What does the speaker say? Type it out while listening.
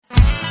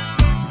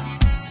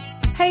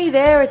Hey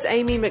there, it's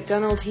Amy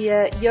McDonald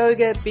here,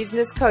 yoga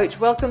business coach.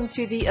 Welcome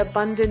to the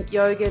Abundant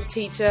Yoga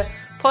Teacher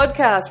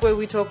podcast, where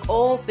we talk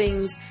all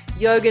things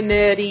yoga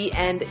nerdy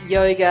and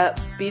yoga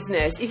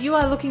business. If you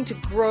are looking to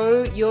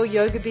grow your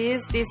yoga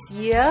biz this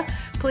year,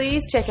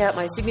 please check out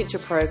my signature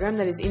program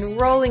that is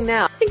enrolling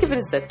now. Think of it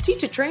as the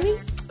teacher training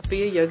for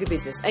your yoga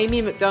business.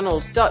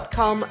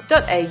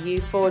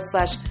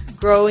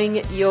 amymcdonald.com.au/growing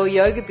your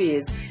yoga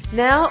biz.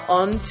 Now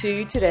on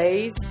to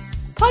today's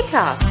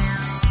podcast.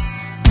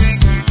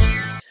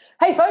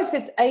 Hey folks,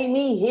 it's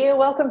Amy here.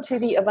 Welcome to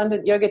the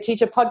Abundant Yoga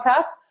Teacher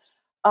podcast.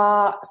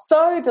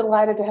 So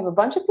delighted to have a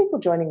bunch of people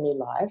joining me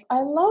live.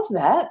 I love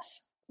that.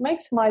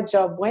 Makes my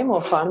job way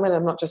more fun when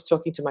I'm not just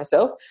talking to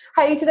myself.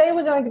 Hey, today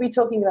we're going to be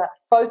talking about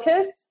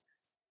focus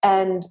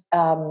and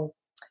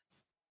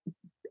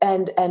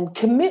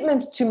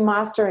commitment to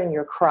mastering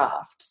your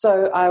craft.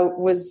 So I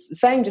was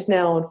saying just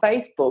now on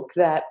Facebook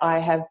that I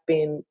have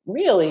been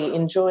really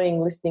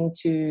enjoying listening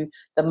to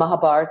the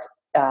Mahabharata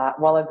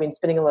while I've been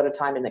spending a lot of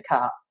time in the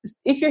car.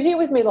 If you're here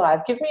with me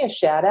live, give me a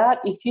shout out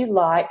if you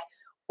like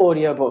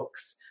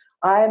audiobooks.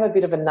 I am a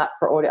bit of a nut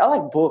for audio. I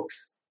like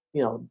books,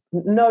 you know,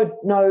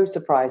 no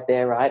surprise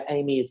there, right?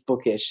 Amy is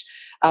bookish.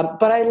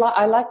 But I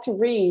like to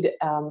read,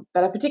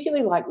 but I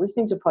particularly like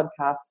listening to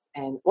podcasts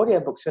and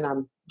audiobooks when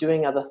I'm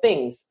doing other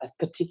things,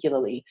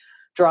 particularly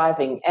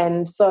driving.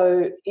 And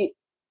so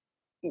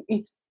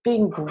it's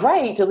been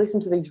great to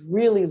listen to these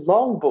really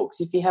long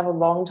books if you have a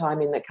long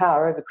time in the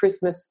car. Over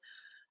Christmas,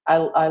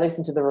 I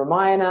listened to the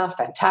Ramayana,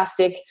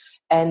 fantastic.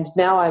 And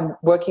now I'm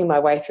working my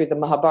way through the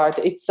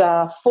Mahabharata. It's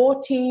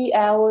 40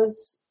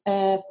 hours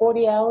or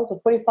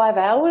 45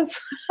 hours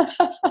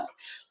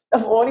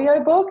of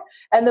audiobook.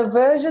 And the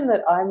version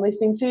that I'm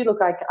listening to, look,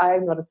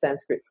 I'm not a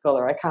Sanskrit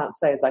scholar. I can't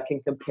say as I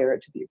can compare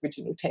it to the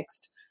original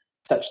text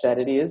such that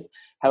it is,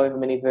 however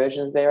many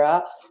versions there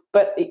are.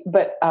 But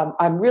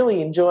I'm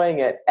really enjoying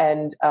it.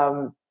 And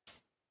man,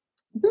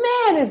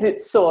 is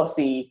it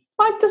saucy.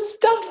 Like the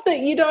stuff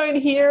that you don't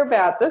hear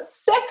about, the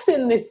sex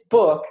in this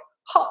book,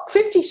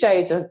 50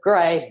 Shades of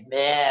Grey,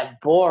 man,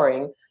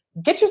 boring.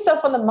 Get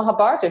yourself on the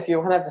Mahabharata if you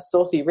want to have a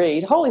saucy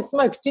read. Holy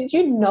smokes, did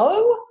you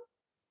know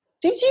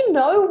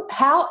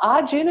how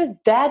Arjuna's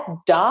dad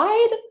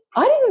died?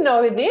 I didn't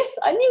know this.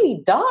 I knew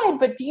he died,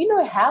 but do you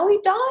know how he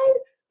died?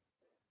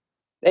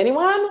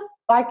 Anyone?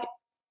 Do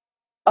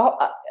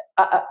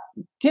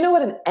you know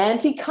what an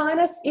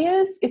antechinus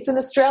is? It's an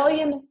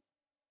Australian,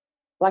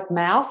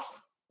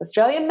 mouse,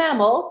 Australian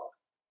mammal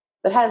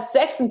that has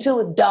sex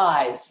until it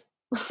dies.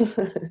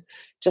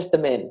 Just the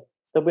men.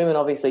 The women,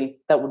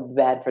 obviously, that would be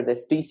bad for their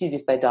species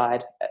if they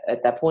died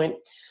at that point.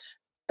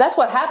 That's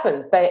what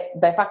happens. They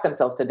fuck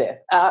themselves to death.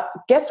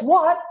 Guess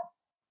what?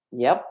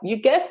 Yep, you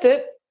guessed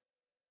it.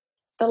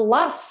 The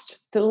lust.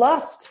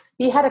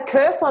 He had a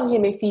curse on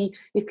him if he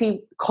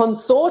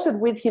consorted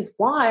with his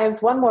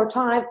wives one more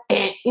time,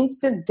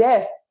 instant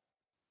death.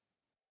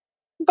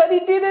 But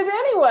he did it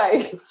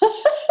anyway.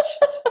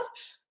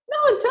 No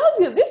one tells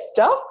you this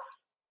stuff.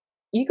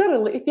 You got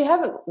to, if you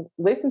haven't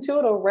listened to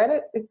it or read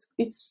it,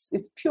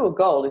 it's pure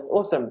gold. It's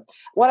awesome.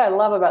 What I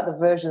love about the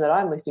version that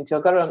I'm listening to,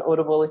 I got it on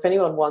Audible. If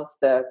anyone wants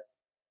the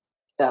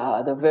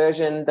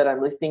version that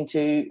I'm listening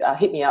to,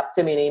 hit me up,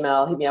 send me an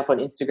email, hit me up on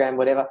Instagram,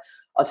 whatever.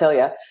 I'll tell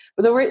you.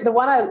 But the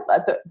one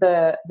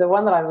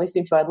that I'm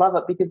listening to, I love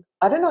it because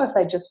I don't know if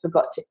they just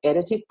forgot to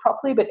edit it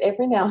properly, but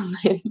every now and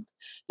then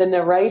the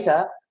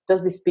narrator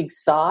does this big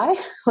sigh,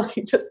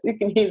 you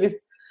can hear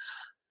this.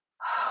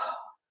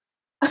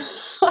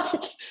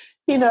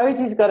 He knows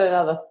he's got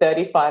another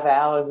 35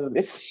 hours of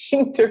this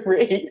thing to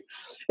read.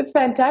 It's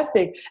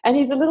fantastic. And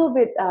he's a little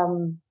bit, he's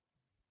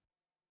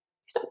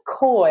not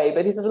coy,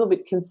 but he's a little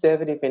bit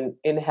conservative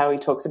in how he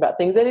talks about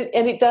things. And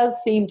it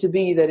does seem to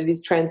be that it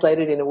is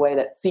translated in a way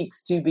that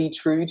seeks to be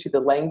true to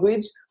the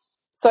language,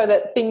 so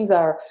that things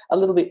are a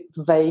little bit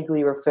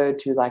vaguely referred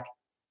to, like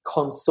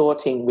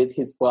consorting with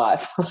his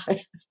wife.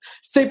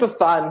 Super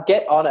fun.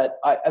 Get on it.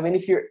 I mean,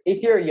 if you're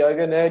a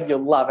yoga nerd,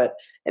 you'll love it.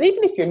 And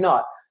even if you're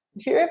not,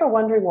 if you're ever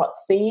wondering what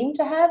theme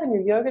to have in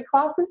your yoga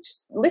classes,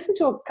 just listen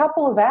to a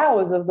couple of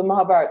hours of the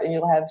Mahabharata and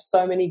you'll have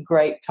so many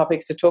great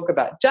topics to talk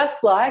about,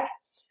 just like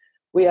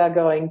we are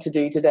going to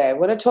do today. I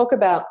want to talk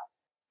about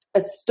a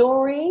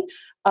story.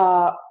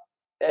 The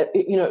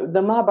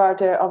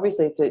Mahabharata,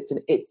 obviously it's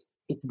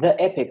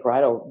the epic,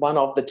 right, or one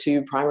of the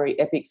two primary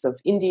epics of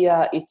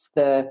India. It's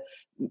the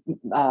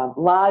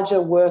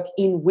larger work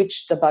in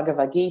which the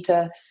Bhagavad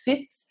Gita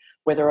sits,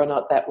 whether or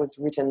not that was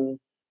written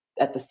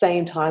at the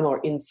same time or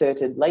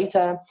inserted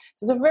later.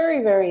 So it's a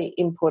very, very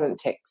important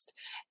text.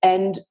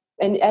 And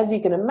as you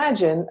can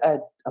imagine,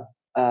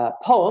 a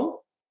poem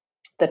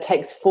that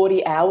takes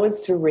 40 hours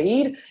to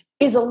read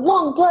is a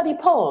long bloody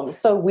poem.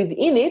 So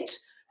within it,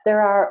 there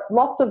are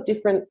lots of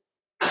different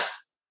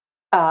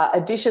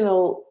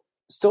additional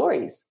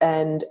stories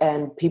and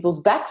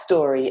people's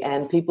backstory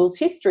and people's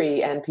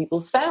history and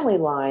people's family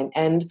line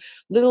and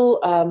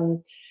little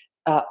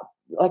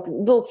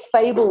little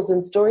fables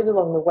and stories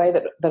along the way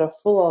that are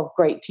full of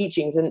great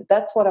teachings. And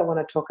that's what I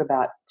want to talk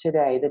about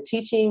today.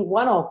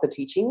 One of the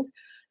teachings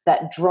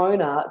that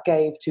Drona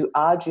gave to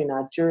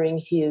Arjuna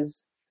during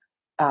his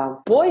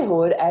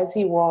boyhood, as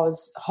he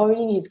was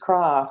honing his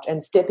craft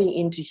and stepping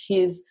into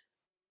his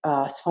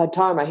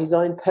Svadharma, his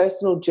own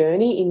personal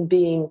journey in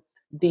being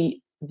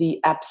the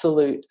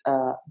absolute,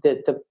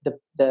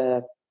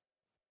 the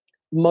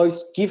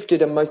most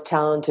gifted and most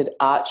talented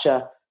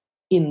archer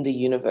in the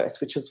universe,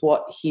 which is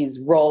what his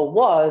role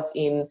was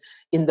in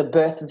the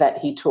birth that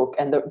he took,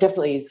 and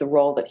definitely is the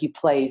role that he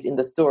plays in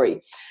the story.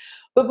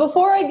 But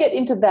before I get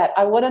into that,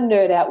 I want to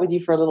nerd out with you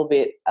for a little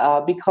bit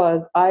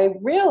because I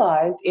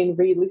realized in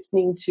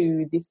re-listening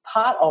to this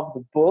part of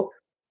the book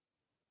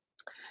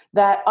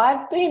that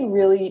I've been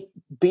really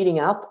beating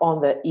up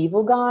on the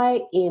evil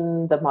guy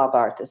in the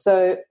Mahabharata.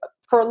 So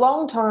for a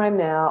long time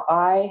now,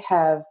 I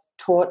have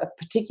taught a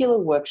particular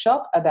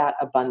workshop about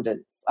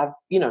abundance.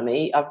 You know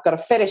me, I've got a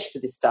fetish for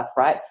this stuff,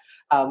 right?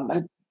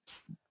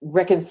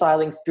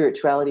 Reconciling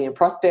spirituality and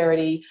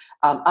prosperity,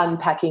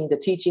 unpacking the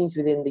teachings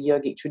within the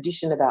yogic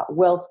tradition about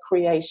wealth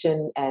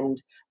creation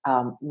and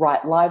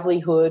right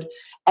livelihood.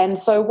 And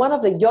so one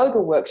of the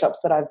yoga workshops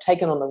that I've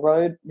taken on the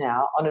road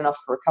now, on and off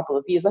for a couple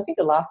of years, I think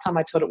the last time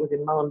I taught it was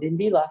in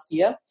Mullumbimby last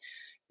year,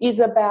 is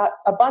about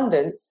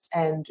abundance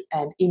and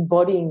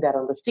embodying that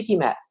on the sticky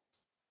mat.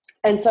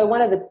 And so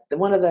one of the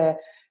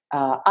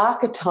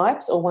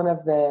archetypes, or one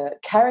of the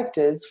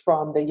characters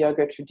from the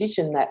yoga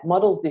tradition that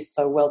models this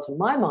so well to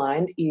my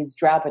mind, is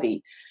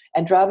Draupadi.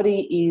 And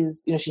Draupadi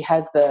is, she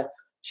has the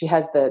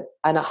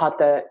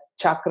Anahata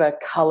chakra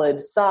coloured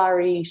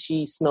sari.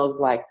 She smells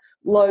like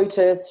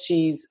lotus.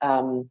 She's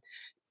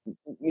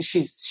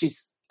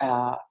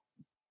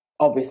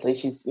obviously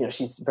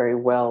she's very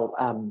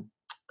well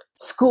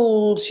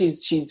schooled. She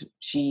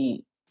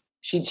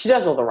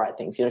does all the right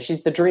things.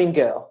 She's the dream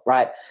girl,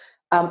 right?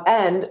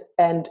 And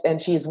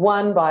she's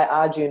won by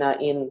Arjuna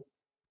in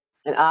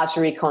an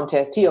archery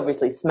contest. He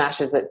obviously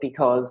smashes it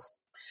because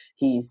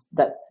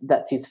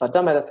that's his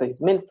Svadharma, that's what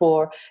he's meant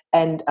for.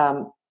 And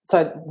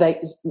so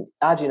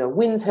Arjuna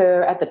wins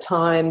her. At the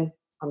time,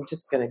 I'm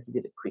just going to give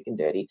you the quick and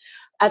dirty.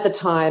 At the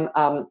time,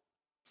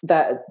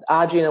 that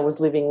Arjuna was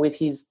living with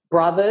his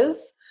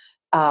brothers,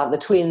 the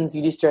twins,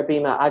 Yudhishthira,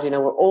 Bhima, Arjuna,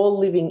 were all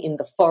living in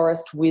the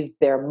forest with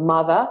their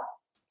mother,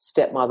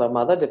 stepmother,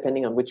 mother,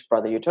 depending on which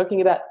brother you're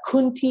talking about,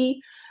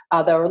 Kunti.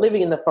 They were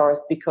living in the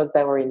forest because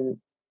they were in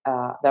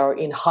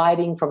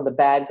hiding from the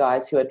bad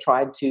guys who had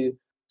tried to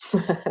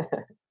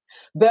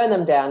burn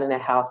them down in a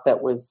house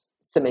that was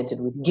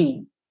cemented with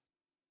ghee.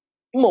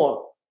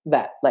 More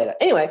that later.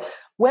 Anyway,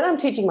 when I'm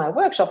teaching my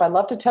workshop, I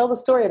love to tell the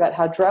story about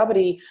how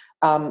Draupadi,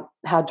 how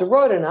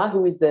Duryodhana,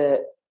 who is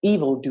the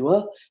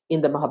evildoer in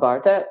the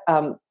Mahabharata,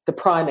 the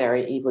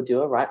primary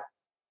evildoer, right?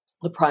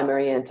 The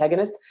primary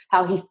antagonist,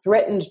 how he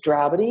threatened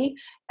Draupadi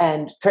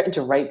and threatened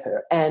to rape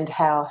her, and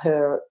how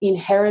her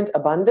inherent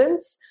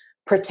abundance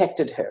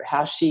protected her,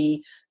 how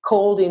she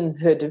called in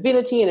her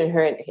divinity and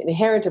her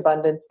inherent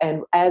abundance.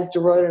 And as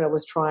Duryodhana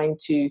was trying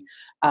to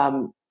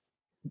pull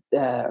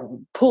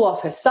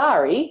off her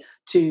sari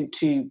to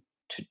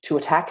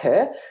attack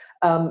her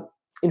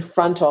in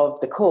front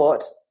of the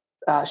court,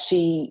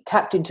 she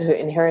tapped into her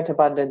inherent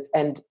abundance,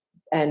 and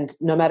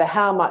no matter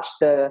how much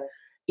the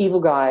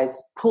evil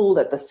guys pulled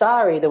at the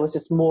sari, there was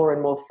just more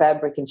and more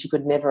fabric, and she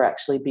could never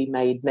actually be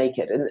made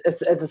naked. And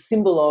as a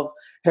symbol of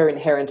her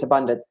inherent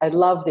abundance. I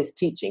love this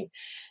teaching.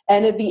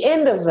 And at the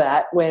end of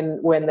that,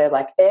 when they're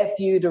like, F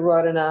you,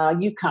 Duryodhana,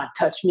 you can't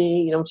touch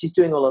me, she's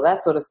doing all of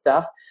that sort of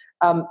stuff.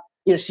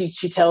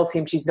 She tells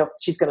him she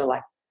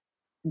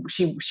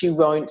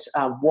won't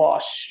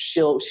wash.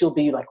 She'll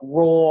be like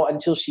raw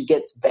until she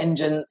gets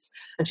vengeance,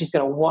 and she's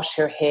going to wash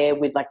her hair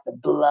with like the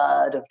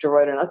blood of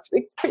Duryodhana.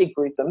 It's pretty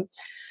gruesome.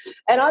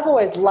 And I've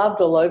always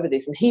loved all over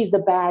this. And he's the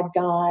bad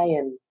guy,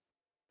 and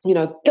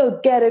go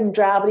get him,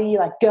 Draupadi,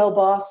 like girl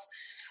boss.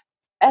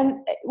 And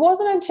it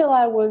wasn't until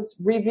I was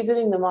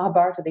revisiting the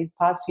Mahabharata these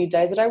past few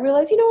days that I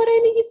realized, you know what,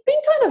 Amy, you've been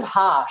kind of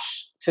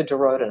harsh to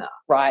Duryodhana,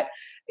 right?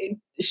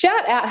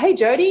 Shout out, hey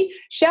Jody,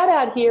 shout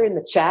out here in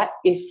the chat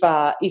if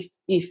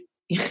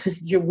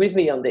you're with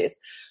me on this.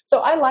 So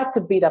I like to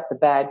beat up the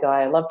bad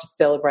guy. I love to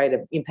celebrate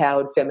an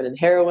empowered feminine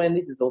heroine.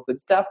 This is all good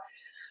stuff.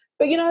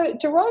 But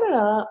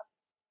Duryodhana,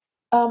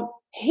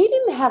 he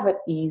didn't have it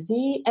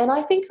easy, and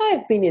I think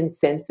I've been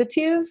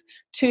insensitive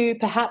to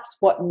perhaps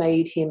what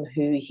made him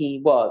who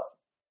he was.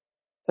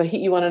 So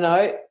you want to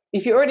know?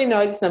 If you already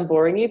know this and I'm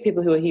boring you,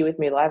 people who are here with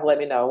me live, let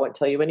me know. I won't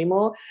tell you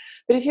anymore.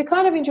 But if you're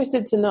kind of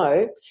interested to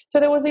know, so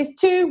there was these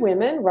two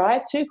women,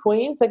 right, two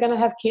queens. They're going to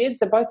have kids.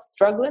 They're both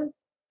struggling,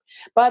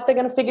 but they're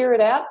going to figure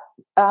it out.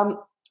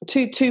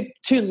 Two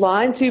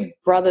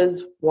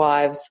brothers,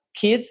 wives,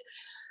 kids.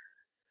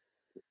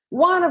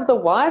 One of the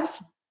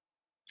wives,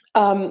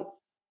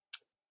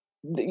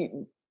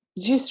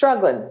 she's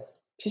struggling.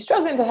 She's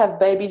struggling to have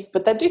babies,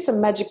 but they do some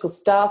magical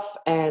stuff,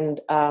 and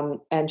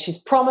she's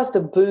promised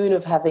a boon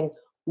of having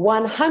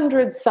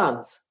 100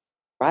 sons,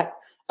 right?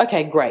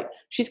 Okay, great.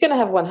 She's going to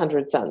have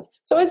 100 sons.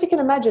 So as you can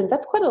imagine,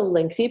 that's quite a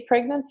lengthy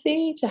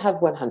pregnancy to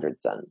have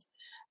 100 sons.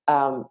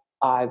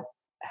 I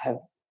have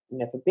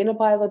never been a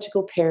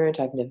biological parent.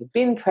 I've never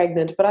been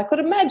pregnant, but I could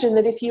imagine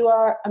that if you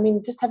are, I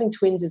mean, just having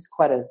twins is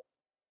quite a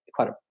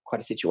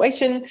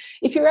situation.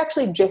 If you're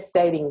actually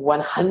gestating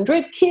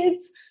 100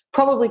 kids,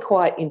 probably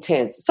quite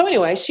intense. So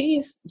anyway,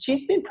 she's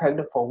been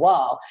pregnant for a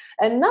while,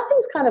 and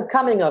nothing's kind of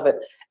coming of it.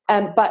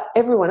 But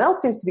everyone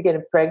else seems to be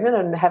getting pregnant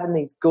and having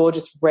these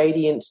gorgeous,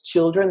 radiant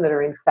children that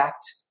are in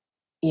fact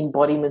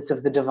embodiments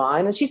of the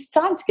divine, and she's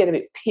starting to get a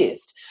bit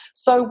pissed.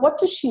 So what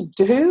does she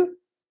do?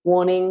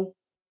 Warning: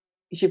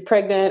 if you're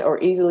pregnant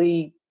or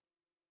easily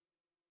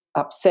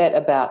upset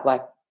about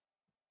like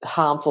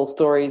harmful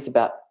stories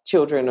about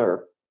children,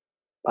 or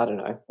I don't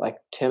know, like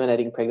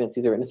terminating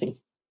pregnancies or anything,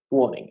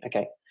 warning,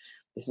 okay?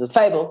 This is a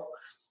fable.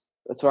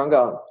 That's where I'm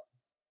going.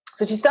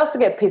 So she starts to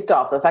get pissed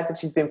off, the fact that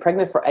she's been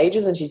pregnant for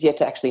ages and she's yet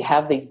to actually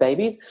have these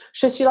babies.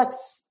 So she like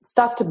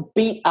starts to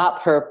beat up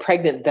her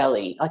pregnant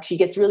belly. Like she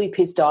gets really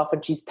pissed off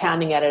and she's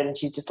pounding at it and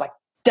she's just like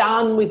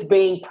done with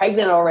being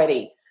pregnant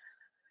already.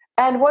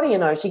 And what do you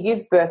know? She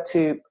gives birth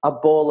to a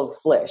ball of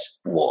flesh.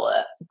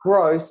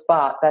 Gross,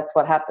 but that's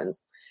what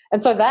happens.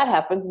 And so that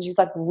happens, and she's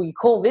like, we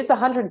call this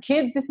 100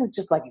 kids? This is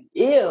just like,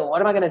 ew,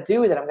 what am I going to do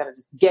with it? I'm going to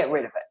just get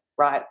rid of it,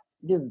 right?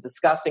 This is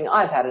disgusting.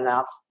 I've had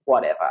enough,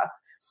 whatever.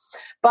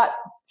 But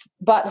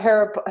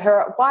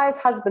her wise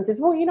husband says,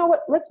 well, you know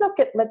what? Let's not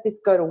let this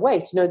go to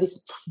waste. You know, this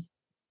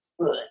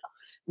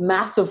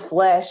mass of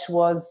flesh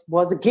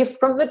was a gift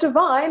from the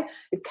divine.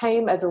 It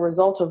came as a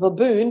result of a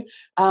boon.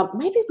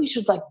 Maybe we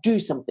should like do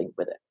something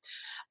with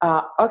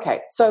it.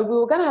 Okay, so we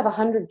were going to have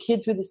 100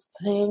 kids with this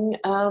thing.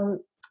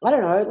 I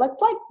don't know,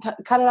 let's like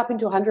cut it up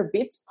into 100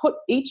 bits, put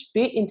each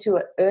bit into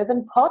an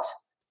earthen pot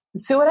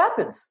and see what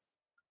happens.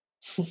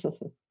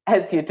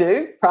 As you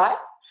do, right?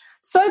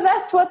 So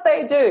that's what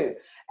they do.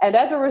 And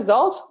as a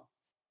result,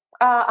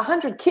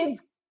 100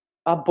 kids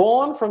are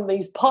born from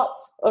these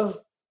pots of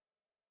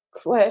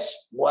flesh.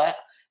 What?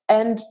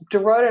 And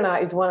Duryodhana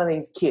is one of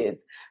these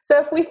kids. So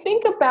if we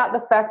think about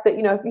the fact that,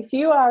 you know, if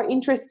you are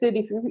interested,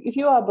 if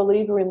you are a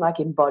believer in like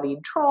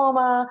embodied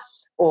trauma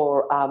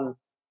or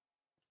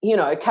you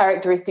know,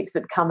 characteristics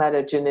that come at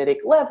a genetic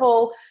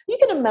level, you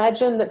can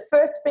imagine that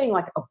first being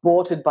like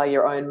aborted by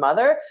your own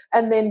mother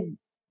and then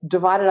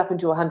divided up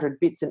into 100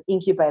 bits and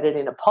incubated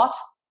in a pot,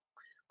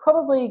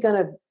 probably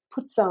going to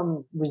put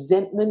some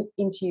resentment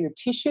into your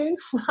tissue,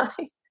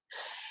 right?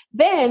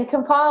 Then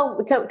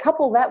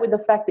couple that with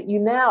the fact that you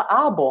now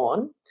are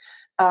born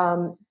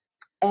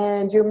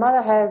and your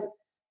mother has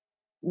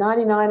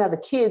 99 other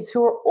kids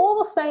who are all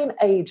the same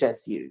age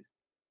as you.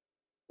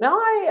 Now,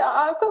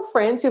 I've got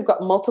friends who've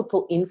got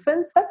multiple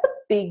infants. That's a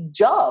big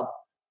job,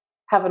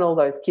 having all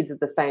those kids at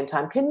the same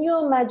time. Can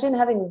you imagine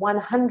having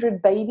 100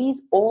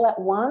 babies all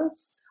at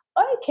once?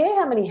 I don't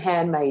care how many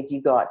handmaids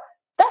you got.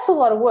 That's a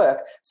lot of work.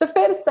 So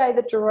fair to say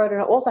that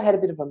Duryodhana also had a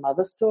bit of a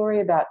mother story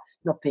about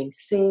not being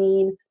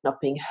seen, not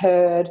being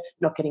heard,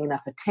 not getting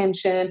enough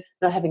attention,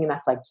 not having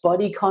enough like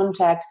body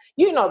contact.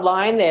 You're not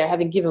lying there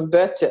having given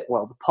birth to,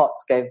 well, the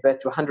pots gave birth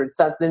to 100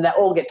 sons, and then they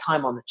all get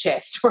time on the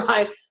chest,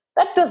 right?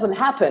 That doesn't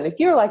happen.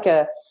 If you're like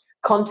a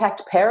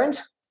contact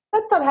parent,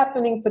 that's not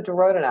happening for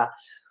Duryodhana.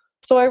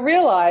 So I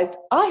realized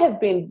I have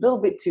been a little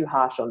bit too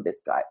harsh on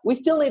this guy. We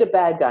still need a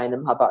bad guy in the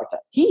Mahabharata.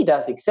 He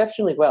does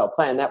exceptionally well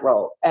playing that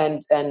role.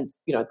 And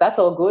you know, that's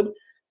all good.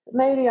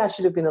 Maybe I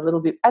should have been a little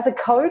bit, as a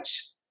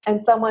coach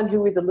and someone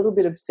who is a little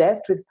bit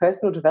obsessed with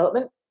personal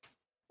development,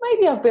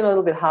 maybe I've been a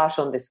little bit harsh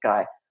on this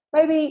guy.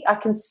 Maybe I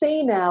can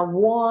see now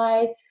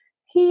why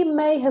he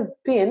may have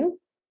been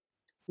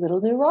a little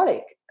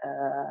neurotic,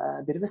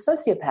 a bit of a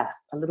sociopath,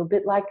 a little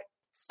bit like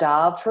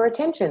starved for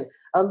attention,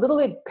 a little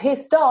bit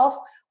pissed off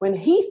when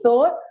he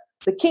thought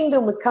the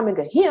kingdom was coming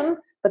to him,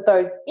 but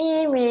those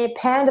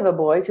Pandava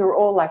boys who are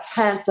all like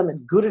handsome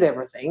and good at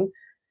everything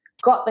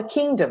got the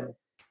kingdom.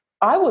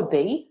 I would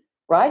be,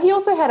 right? He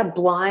also had a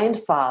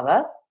blind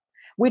father,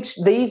 which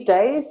these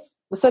days,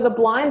 so the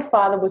blind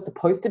father was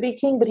supposed to be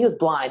king, but he was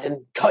blind,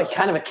 and God,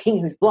 kind of a king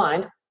who's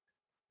blind.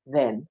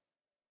 Then,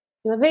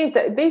 you know, these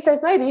days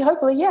maybe,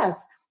 hopefully,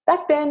 yes.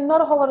 Back then, not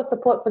a whole lot of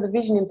support for the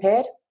vision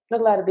impaired. Not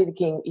allowed to be the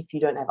king if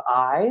you don't have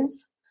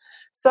eyes.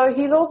 So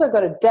he's also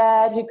got a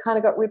dad who kind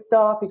of got ripped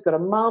off. He's got a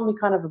mum who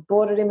kind of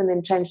aborted him and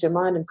then changed her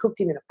mind and cooked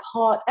him in a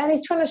pot. And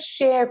he's trying to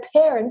share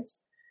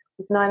parents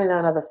with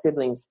 99 other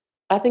siblings.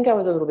 I think I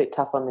was a little bit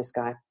tough on this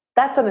guy.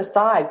 That's an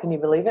aside. Can you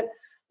believe it?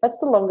 That's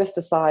the longest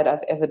aside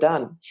I've ever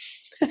done.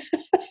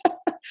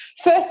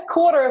 First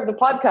quarter of the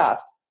podcast.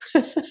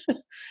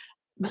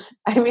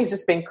 Amy's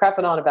just been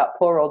crapping on about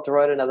poor old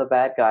Duryodhana, the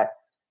bad guy.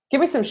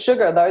 Give me some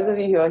sugar, those of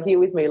you who are here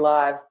with me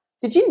live.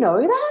 Did you know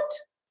that?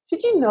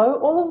 Did you know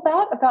all of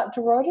that about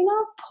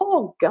Duryodhana?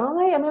 Poor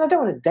guy. I mean, I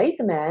don't want to date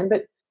the man,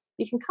 but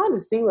you can kind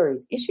of see where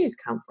his issues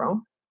come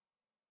from.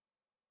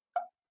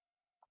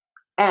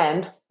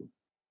 And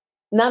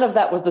none of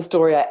that was the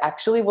story I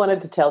actually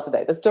wanted to tell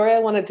today. The story I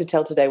wanted to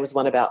tell today was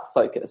one about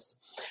focus.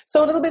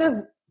 So a little bit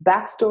of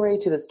backstory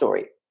to the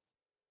story.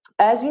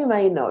 As you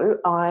may know,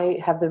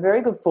 I have the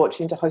very good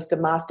fortune to host a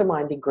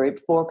masterminding group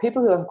for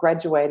people who have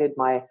graduated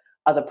my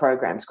other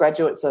programs,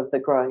 graduates of the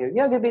Growing Your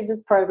Yoga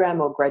Business program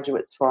or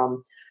graduates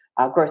from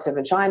Grow, Serve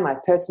and Shine, my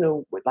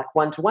personal like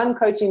one-to-one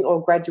coaching,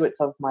 or graduates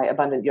of my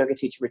Abundant Yoga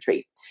Teacher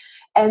Retreat.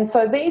 And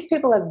so these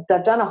people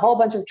they've done a whole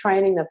bunch of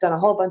training, they've done a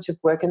whole bunch of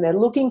work, and they're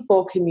looking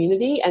for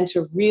community and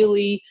to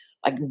really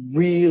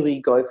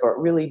go for it,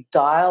 really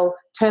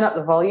turn up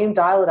the volume,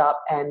 dial it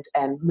up, and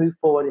move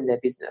forward in their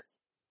business.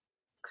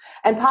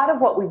 And part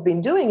of what we've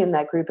been doing in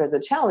that group as a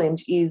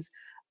challenge is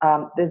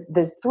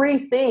there's 3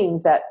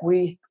 things that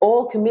we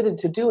all committed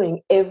to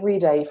doing every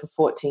day for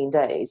 14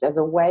 days as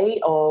a way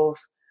of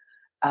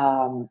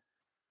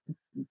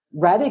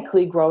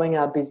radically growing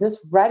our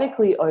business,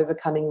 radically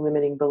overcoming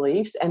limiting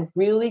beliefs, and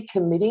really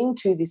committing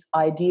to this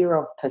idea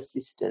of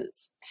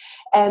persistence.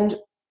 And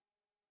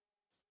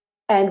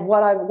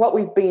what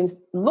we've been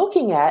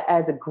looking at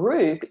as a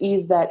group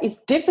is that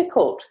it's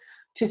difficult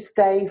to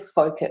stay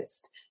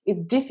focused.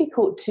 It's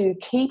difficult to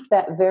keep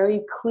that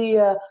very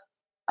clear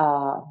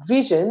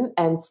vision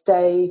and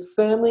stay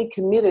firmly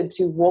committed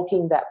to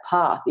walking that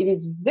path. It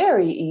is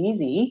very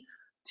easy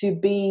to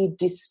be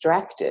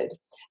distracted.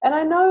 And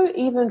I know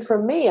even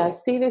for me, I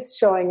see this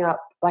showing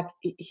up, like,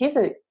 here's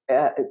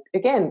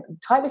again,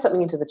 type me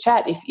something into the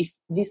chat if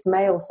this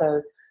may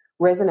also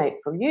resonate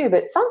for you,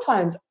 but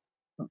sometimes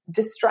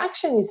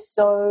distraction is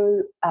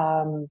so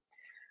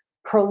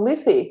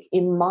prolific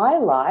in my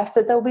life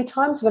that there'll be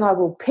times when I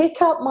will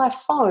pick up my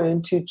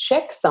phone to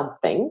check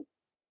something,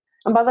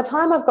 and by the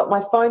time I've got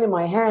my phone in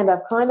my hand,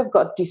 I've kind of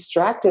got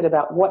distracted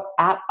about what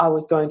app I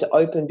was going to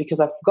open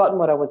because I've forgotten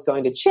what I was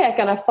going to check,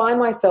 and I find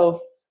myself,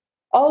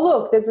 oh,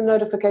 look, there's a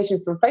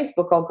notification from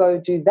Facebook, I'll go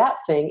do that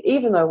thing,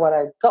 even though what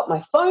I got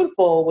my phone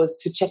for was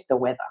to check the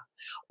weather.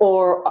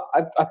 Or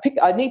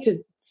I need to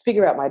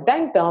figure out my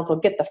bank balance, I'll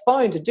get the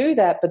phone to do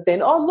that, but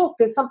then, oh, look,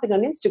 there's something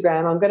on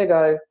Instagram, I'm going to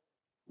go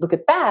look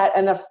at that,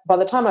 and by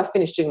the time I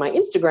finished doing my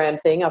Instagram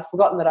thing, I've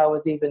forgotten that I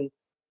was even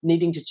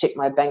needing to check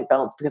my bank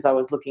balance because I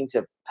was looking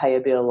to pay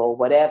a bill or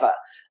whatever.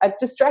 A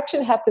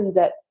distraction happens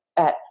at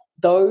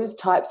those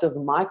types of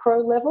micro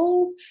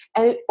levels,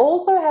 and it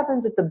also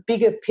happens at the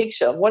bigger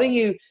picture. What are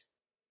you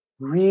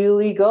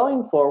really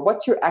going for?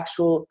 What's your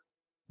actual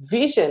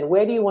vision?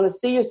 Where do you want to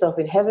see yourself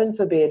in, heaven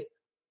forbid,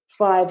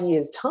 5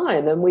 years'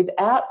 time? And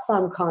without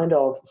some kind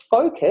of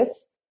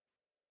focus,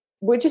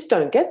 we just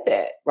don't get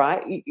there,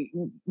 right?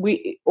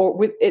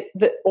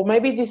 Or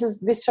maybe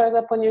this shows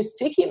up on your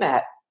sticky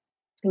mat.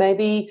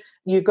 Maybe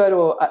you go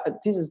to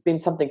this has been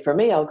something for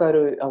me. I'll go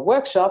to a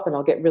workshop and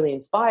I'll get really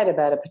inspired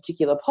about a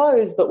particular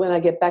pose, but when I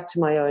get back to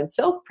my own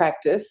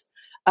self-practice,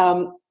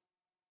 the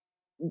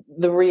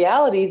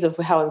realities of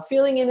how I'm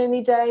feeling in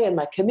any day and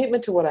my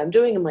commitment to what I'm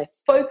doing and my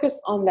focus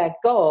on that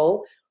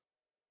goal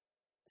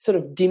sort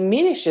of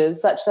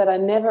diminishes, such that I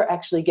never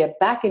actually get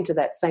back into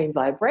that same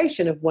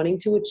vibration of wanting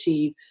to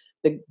achieve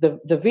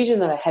the vision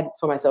that I had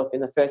for myself in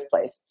the first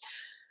place.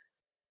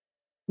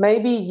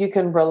 Maybe you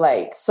can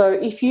relate. So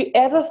if you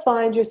ever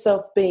find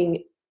yourself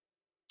being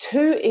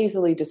too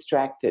easily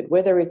distracted,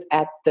 whether it's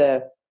at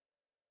the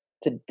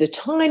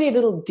tiny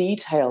little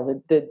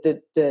detail,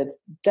 the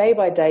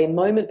day-by-day,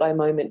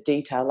 moment-by-moment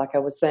detail, like I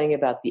was saying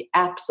about the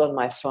apps on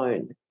my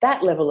phone,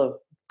 that level of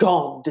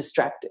gone,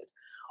 distracted.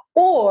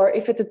 Or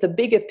if it's at the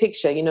bigger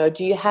picture,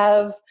 do you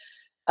have,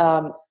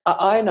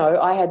 I know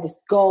I had this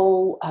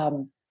goal,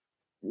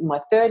 in my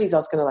 30s, I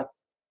was going to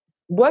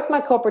work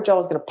my corporate job, I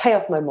was going to pay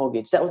off my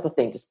mortgage. That was the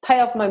thing, just pay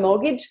off my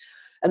mortgage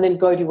and then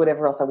go do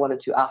whatever else I wanted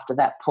to after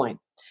that point.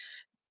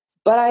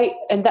 I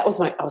was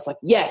like,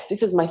 yes,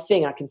 this is my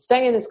thing. I can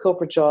stay in this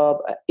corporate job,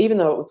 even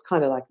though it was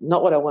kind of like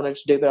not what I wanted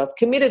to do, but I was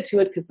committed to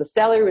it because the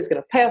salary was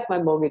going to pay off my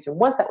mortgage. And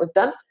once that was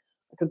done,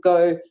 I could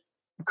go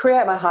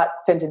create my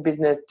heart-centered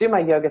business, do my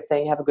yoga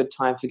thing, have a good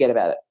time, forget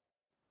about it.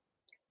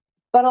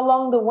 But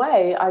along the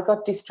way, I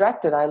got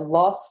distracted. I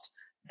lost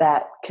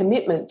that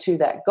commitment to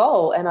that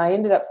goal, and I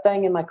ended up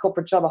staying in my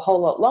corporate job a whole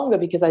lot longer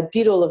because I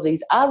did all of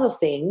these other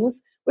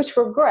things, which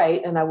were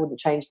great, and I wouldn't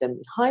change them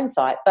in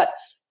hindsight, but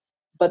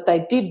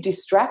they did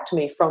distract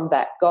me from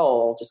that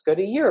goal. I'll just go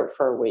to Europe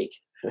for a week.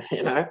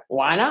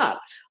 Why not?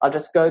 I'll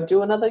just go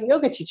do another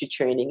yoga teacher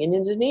training in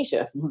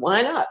Indonesia.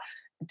 Why not?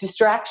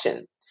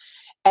 Distraction.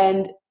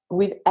 And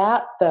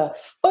without the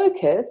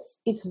focus,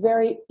 it's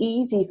very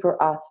easy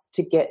for us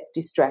to get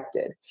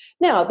distracted.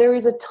 Now, there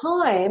is a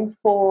time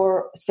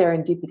for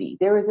serendipity.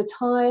 There is a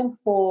time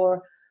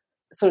for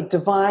sort of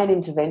divine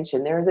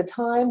intervention. There is a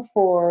time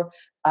for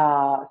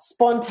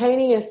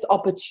spontaneous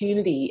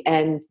opportunity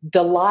and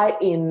delight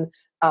in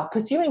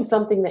pursuing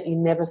something that you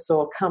never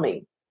saw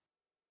coming.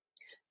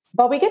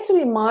 But we get to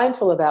be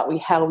mindful about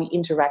how we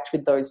interact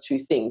with those two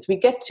things. We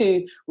get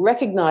to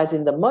recognize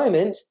in the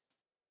moment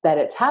that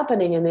it's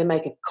happening and then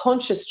make a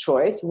conscious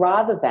choice,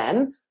 rather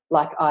than,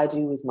 like I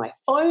do with my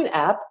phone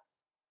app,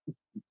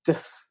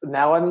 just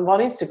now I'm on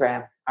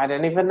Instagram. I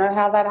don't even know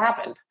how that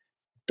happened.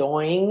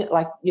 Doing,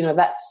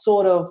 that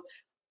sort of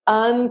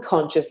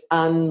unconscious,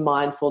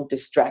 unmindful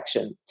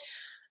distraction.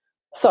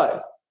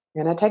 So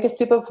I'm going to take a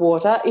sip of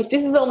water. If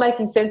this is all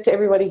making sense to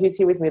everybody who's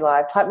here with me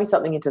live, type me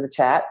something into the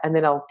chat and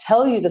then I'll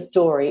tell you the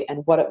story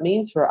and what it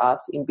means for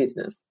us in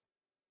business.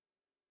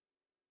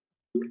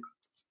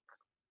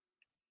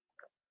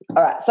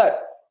 All right, so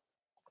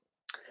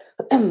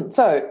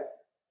So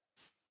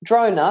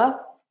Drona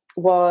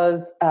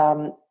was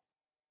a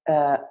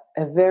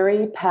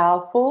very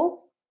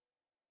powerful,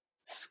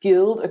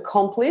 skilled,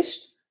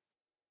 accomplished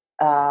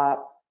uh,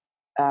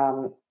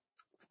 um,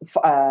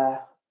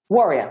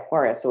 warrior.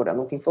 That's what I'm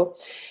looking for.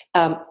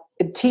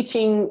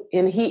 Teaching,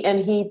 and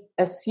he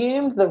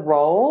assumed the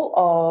role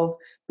of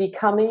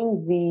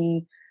becoming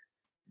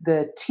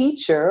the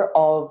teacher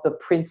of the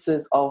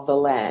princes of the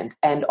land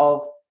and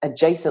of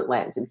adjacent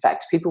lands. In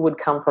fact, people would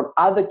come from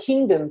other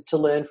kingdoms to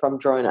learn from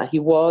Drona. He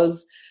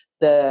was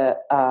he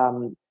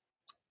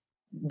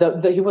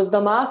was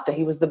the master.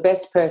 He was the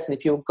best person.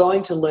 If you were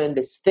going to learn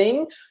this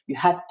thing, you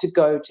had to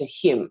go to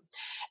him.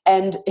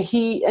 And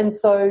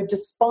so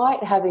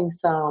despite having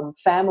some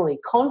family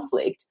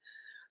conflict,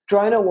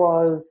 Drona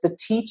was the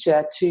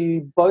teacher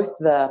to both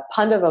the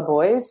Pandava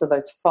boys, so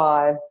those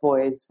 5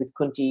 boys with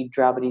Kunti,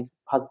 Draupadi's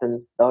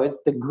husbands,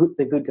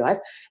 the good guys,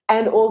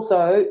 and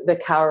also the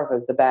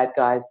Kauravas, the bad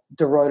guys,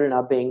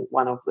 Duryodhana being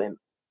one of them.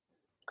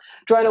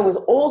 Drona was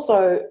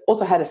also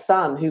had a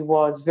son who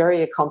was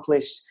very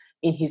accomplished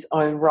in his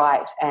own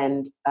right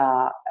and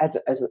as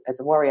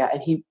a warrior,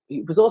 and he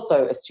was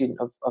also a student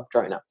of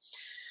Drona.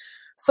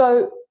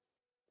 So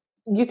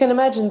you can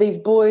imagine these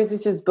boys.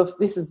 This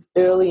is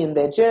early in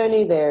their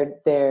journey. They're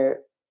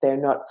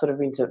not sort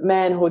of into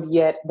manhood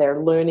yet.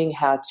 They're learning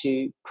how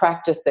to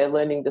practice. They're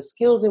learning the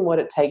skills in what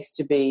it takes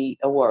to be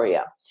a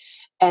warrior,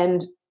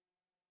 and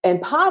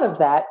part of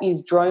that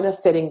is Drona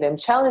setting them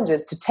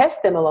challenges to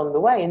test them along the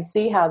way and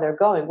see how they're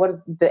going. What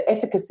is the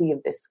efficacy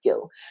of their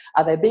skill?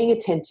 Are they being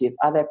attentive?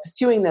 Are they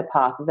pursuing their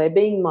path? Are they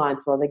being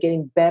mindful? Are they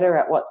getting better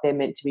at what they're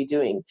meant to be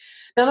doing?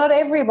 Now, not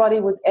everybody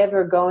was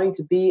ever going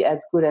to be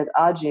as good as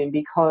Arjun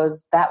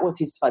because that was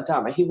his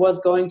Svadharma. He was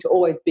going to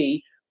always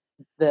be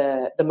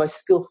the most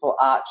skillful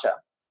archer,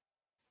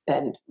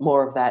 and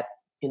more of that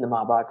in the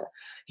Mahabharata.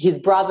 His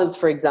brothers,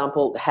 for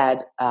example,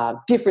 had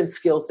different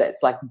skill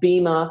sets. Like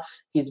Bhima,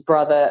 his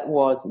brother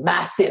was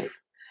massive,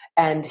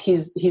 and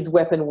his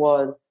weapon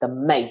was the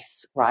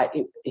mace. Right?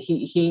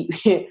 He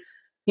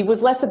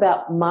was less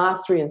about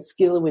mastery and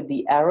skill with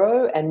the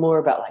arrow, and more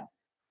about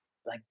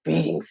like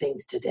beating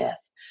things to death.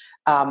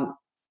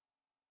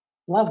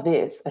 Love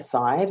this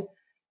aside.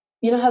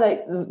 You know how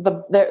they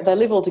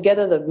live all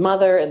together, the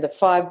mother and the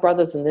 5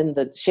 brothers and then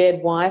the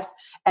shared wife.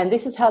 And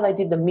this is how they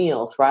did the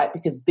meals, right?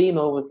 Because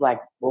Bhima was like,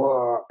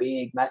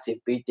 big, massive,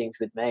 beat things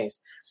with mace.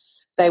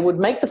 They would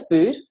make the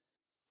food.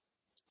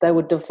 They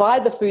would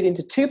divide the food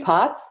into 2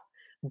 parts.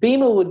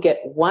 Bhima would get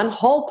one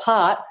whole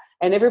part,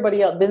 and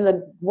everybody else,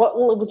 then what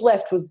was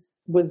left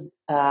was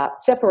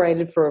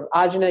separated for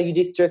Arjuna,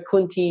 Yudhishthira,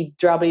 Kunti,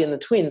 Draupadi, and the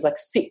twins, like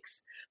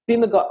 6.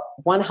 Bhima got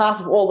one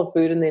half of all the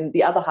food, and then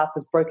the other half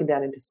was broken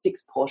down into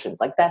 6 portions.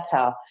 Like, that's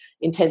how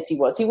intense he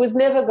was. He was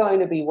never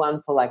going to be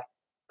one for like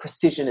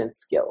precision and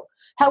skill.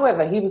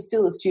 However, he was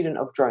still a student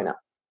of Drona.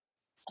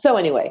 So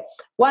anyway,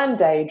 one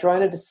day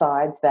Drona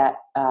decides that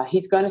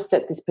he's going to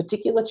set this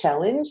particular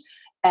challenge,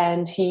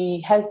 and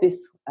he has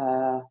this,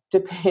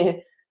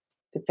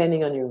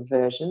 depending on your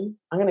version,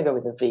 I'm going to go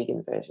with the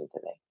vegan version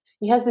today.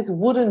 He has this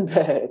wooden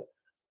bird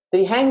that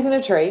he hangs in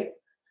a tree.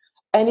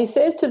 And he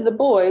says to the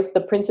boys,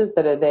 the princes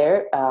that are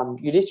there,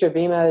 Yudhishthira,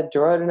 Bhima,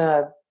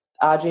 Duryodhana,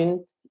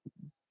 Arjun,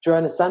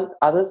 Duryoda's son,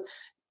 others,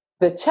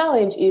 the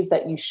challenge is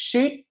that you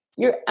shoot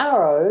your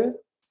arrow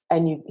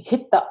and you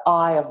hit the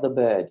eye of the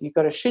bird. You've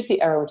got to shoot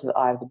the arrow into the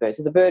eye of the bird.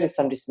 So the bird is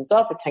some distance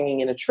off, it's hanging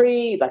in a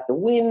tree, like the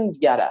wind,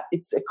 yada.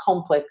 It's a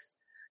complex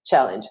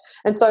challenge.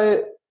 And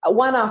so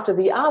one after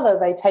the other,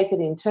 they take it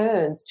in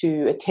turns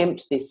to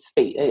attempt this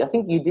feat. I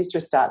think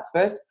Yudhishthira starts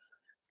first.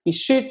 He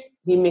shoots,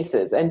 he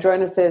misses, and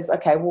Drona says,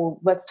 "Okay,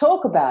 well, let's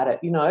talk about it.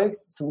 You know,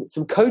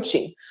 some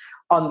coaching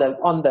on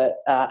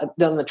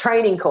the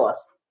training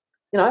course.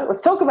 You know,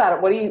 let's talk about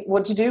it.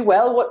 What did you do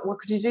well? What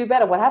could you do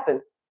better? What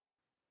happened?"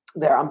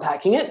 They're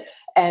unpacking it,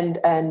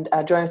 and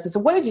Drona says, "So,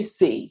 what did you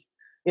see?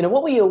 You know,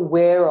 what were you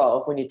aware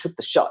of when you took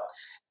the shot?"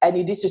 And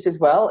Yudhishthira says,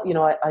 "Well, you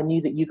know, I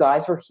knew that you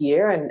guys were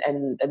here, and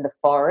the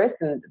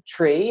forest, and the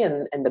tree,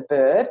 and the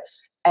bird."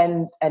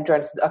 And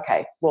Drona says,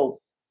 "Okay, well,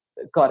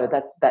 got it.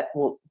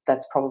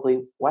 That's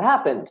probably what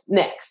happened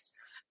next."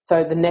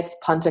 So the next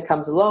punter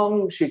comes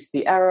along, shoots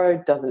the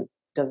arrow, doesn't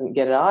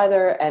get it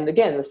either. And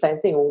again, the same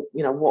thing. Well,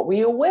 you know, what were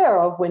you aware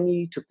of when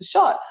you took the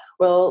shot?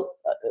 Well,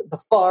 the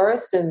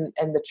forest and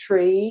the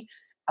tree,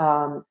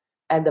 and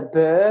the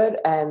bird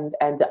and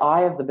the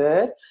eye of the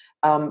bird,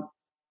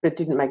 but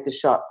didn't make the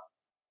shot.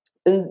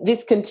 And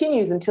this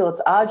continues until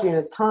it's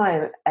Arjuna's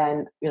time,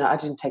 and you know,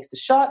 Arjuna takes the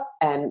shot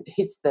and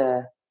hits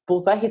the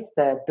bullseye, hits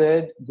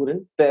the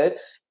wooden bird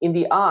in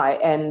the eye,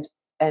 and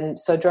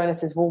so Drona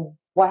says, "Well,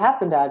 what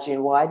happened,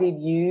 Arjuna? Why did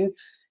you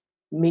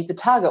meet the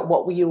target?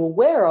 What were you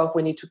aware of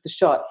when you took the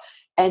shot?"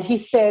 And he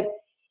said,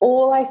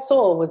 "All I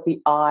saw was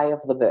the eye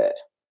of the bird."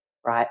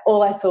 Right?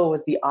 All I saw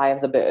was the eye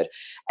of the bird.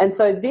 And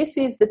so this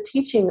is the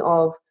teaching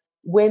of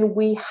when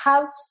we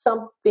have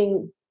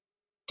something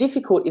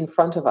difficult in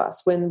front of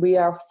us, when we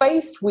are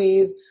faced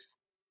with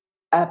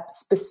a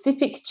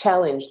specific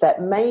challenge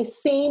that may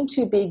seem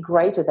to be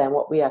greater than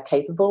what we are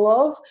capable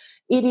of,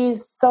 it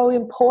is so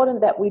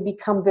important that we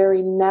become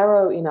very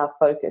narrow in our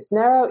focus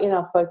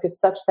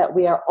such that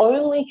we are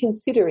only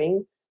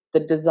considering the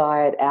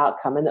desired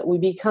outcome and that we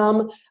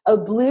become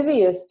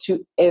oblivious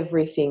to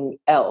everything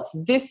else.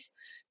 This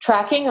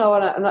tracking,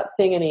 I'm not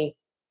seeing any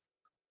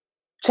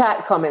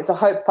chat comments. I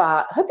hope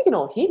you can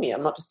all hear me.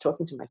 I'm not just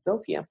talking to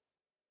myself here.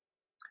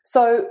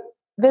 So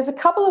there's a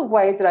couple of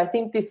ways that I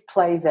think this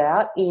plays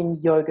out in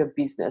yoga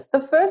business.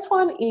 The first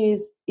one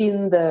is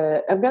I'm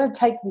going to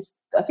take this,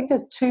 I think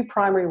there's two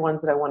primary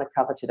ones that I want to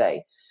cover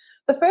today.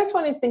 The first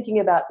one is thinking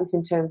about this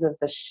in terms of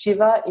the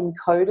Shiva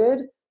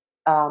encoded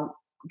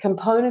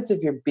components of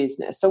your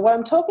business. So what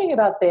I'm talking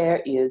about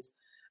there is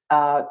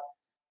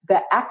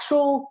the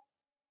actual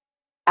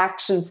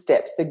action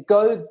steps, the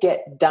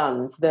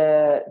go-get-dones,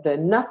 the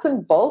nuts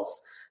and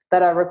bolts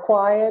that are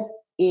required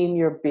in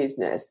your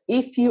business.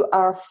 If you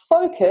are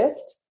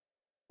focused,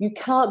 you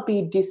can't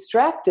be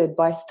distracted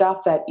by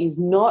stuff that is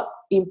not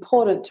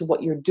important to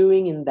what you're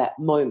doing in that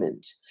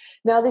moment.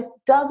 Now, this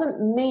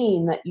doesn't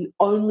mean that you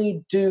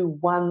only do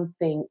one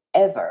thing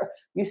ever.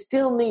 You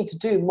still need to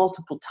do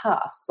multiple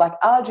tasks. Like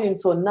Arjun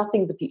saw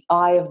nothing but the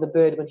eye of the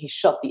bird when he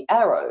shot the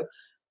arrow,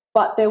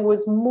 but there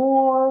was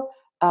more,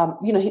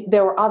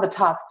 there were other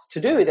tasks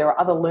to do. There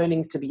were other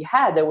learnings to be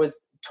had. There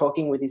was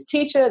talking with his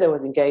teacher. There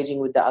was engaging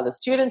with the other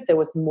students. There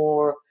was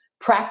more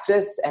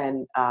practice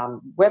and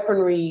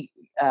weaponry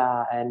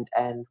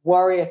and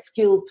warrior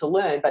skills to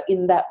learn. But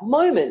in that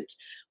moment,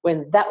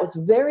 when that was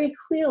very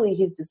clearly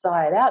his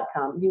desired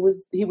outcome, he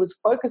was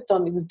focused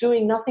on, he was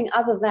doing nothing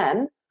other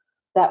than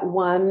that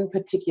one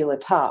particular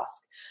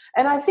task.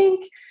 And I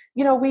think,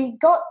 we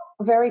got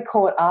very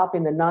caught up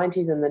in the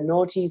 90s and the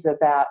noughties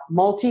about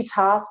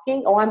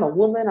multitasking. Oh, I'm a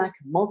woman, I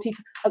can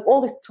multitask. Like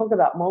all this talk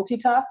about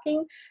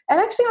multitasking. And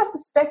actually, I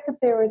suspect that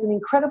there is an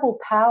incredible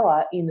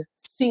power in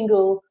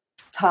single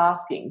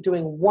tasking,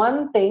 doing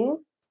one thing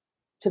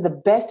to the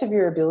best of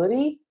your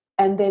ability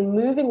and then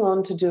moving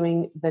on to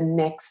doing the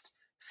next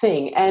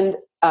thing. And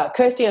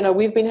Kirsty, I know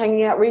we've been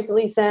hanging out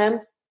recently, Sam.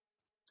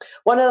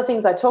 One of the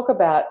things I talk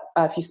about,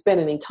 if you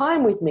spend any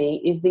time with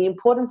me, is the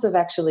importance of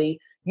actually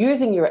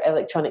using your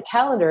electronic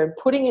calendar and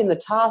putting in the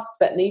tasks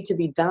that need to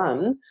be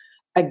done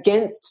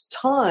against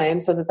time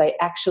so that they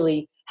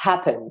actually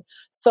happen.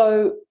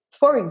 So,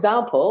 for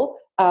example,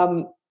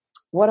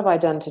 what have I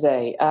done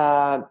today?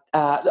 Here,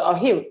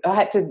 I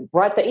had to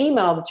write the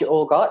email that you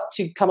all got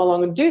to come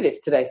along and do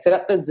this today, set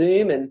up the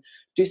Zoom and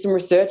do some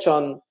research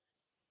on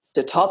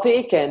the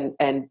topic and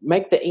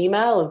make the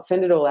email and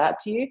send it all out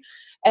to you.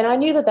 And I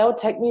knew that would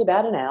take me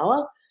about an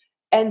hour.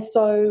 And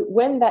so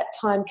when that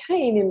time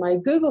came in my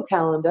Google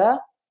Calendar,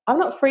 I'm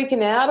not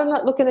freaking out. I'm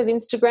not looking at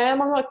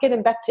Instagram. I'm not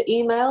getting back to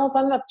emails.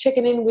 I'm not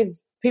checking in with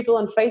people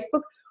on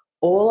Facebook.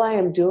 All I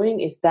am doing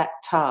is that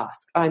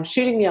task. I'm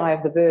shooting the eye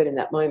of the bird in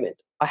that moment.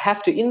 I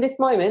have to, in this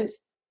moment,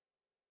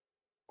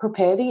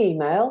 prepare the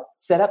email,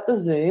 set up the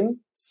Zoom,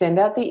 send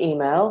out the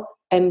email,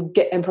 and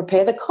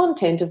prepare the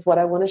content of what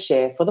I want to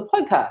share for the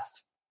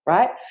podcast,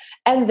 right?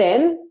 And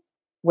then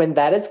when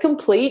that is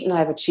complete and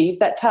I've achieved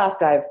that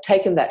task, I've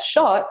taken that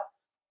shot,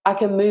 I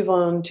can move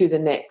on to the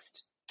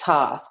next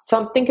task.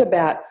 Think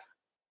about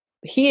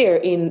here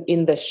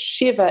in the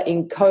Shiva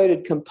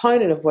encoded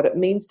component of what it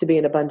means to be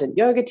an abundant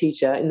yoga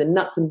teacher, in the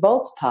nuts and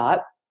bolts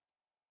part,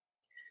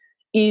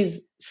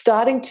 is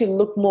starting to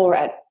look more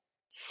at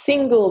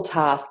single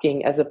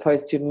tasking as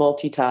opposed to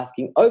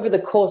multitasking. Over the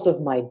course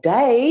of my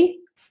day,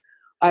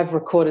 I've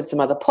recorded some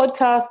other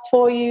podcasts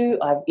for you.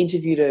 I've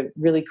interviewed a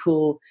really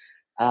cool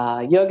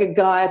yoga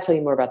guy. I'll tell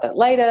you more about that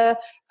later.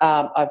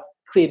 I've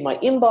cleared my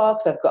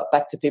inbox. I've got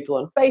back to people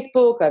on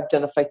Facebook. I've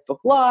done a Facebook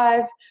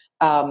Live.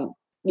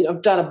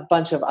 I've done a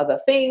bunch of other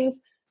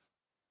things.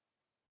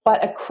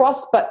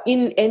 But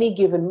in any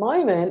given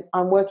moment,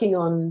 I'm working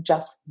on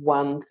just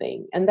one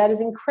thing. And that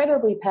is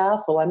incredibly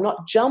powerful. I'm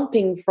not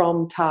jumping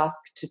from task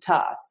to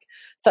task,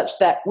 such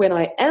that when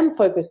I am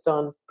focused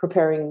on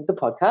preparing the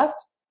podcast,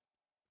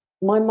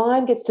 my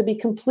mind gets to be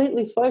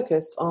completely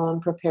focused on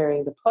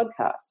preparing the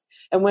podcast.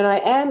 And when I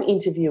am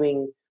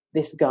interviewing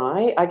this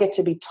guy, I get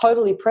to be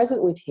totally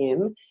present with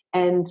him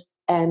and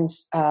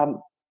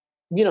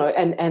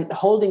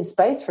holding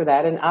space for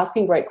that and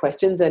asking great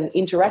questions and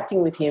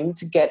interacting with him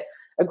to get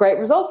a great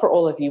result for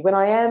all of you. When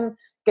I am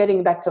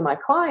getting back to my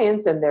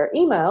clients and their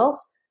emails,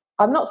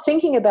 I'm not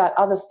thinking about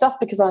other stuff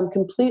because I'm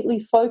completely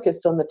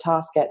focused on the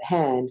task at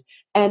hand.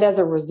 And as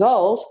a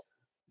result,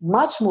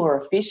 much more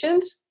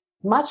efficient,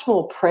 much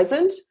more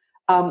present,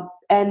 and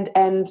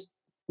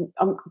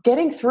I'm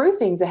getting through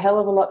things a hell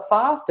of a lot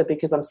faster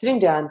because I'm sitting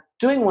down,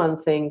 doing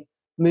one thing,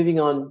 moving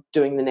on,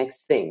 doing the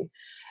next thing.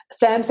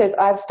 Sam says,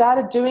 I've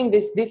started doing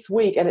this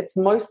week and it's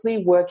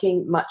mostly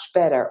working much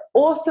better.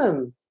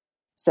 Awesome,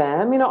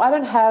 Sam. I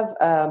don't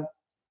have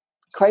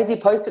crazy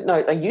Post-it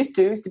notes. I used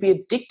to be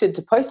addicted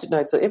to Post-it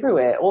notes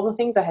everywhere, all the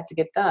things I had to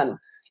get done.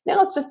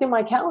 Now it's just in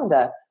my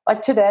calendar.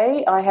 Like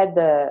today, I had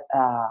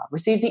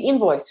received the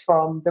invoice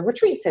from the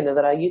retreat center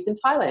that I used in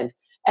Thailand.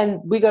 and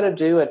we got to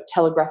do a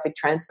telegraphic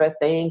transfer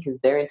thing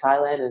because they're in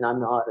Thailand and I'm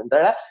not, and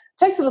it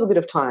takes a little bit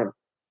of time.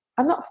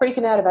 I'm not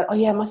freaking out about, oh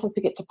yeah, I mustn't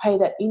forget to pay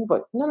that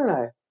invoice.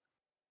 No.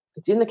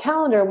 It's in the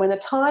calendar, and when the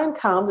time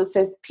comes, it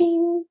says,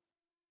 ping,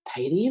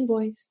 pay the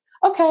invoice.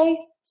 Okay,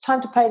 it's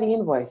time to pay the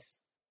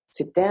invoice.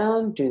 Sit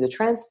down, do the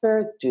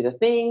transfer, do the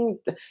thing,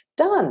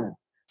 done.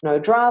 No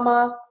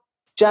drama,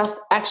 just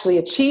actually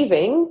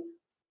achieving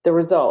the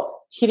result,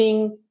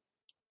 hitting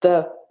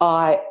the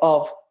eye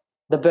of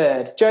the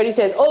bird. Jody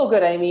says, all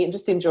good, Amy. I'm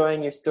just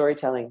enjoying your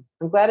storytelling.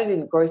 I'm glad it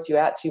didn't gross you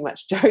out too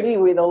much, Jody,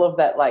 with all of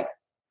that like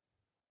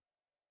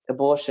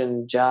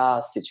abortion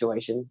jar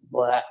situation.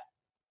 Blah.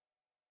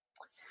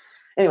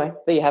 Anyway,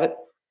 there you have it.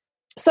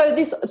 So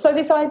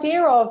this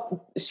idea of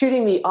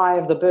shooting the eye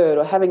of the bird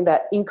or having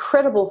that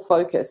incredible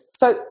focus.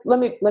 So let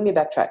me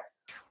backtrack,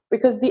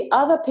 because the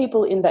other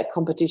people in that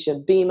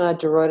competition, Bhima,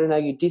 Duryodhana,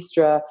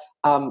 Yudhishthira,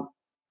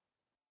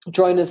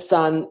 Drona's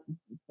son,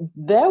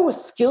 they were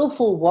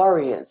skillful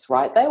warriors,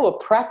 right? They were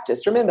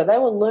practiced. Remember, they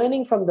were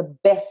learning from the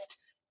best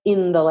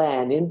in the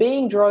land. In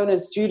being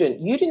Drona's student,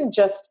 you didn't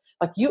just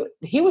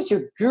he was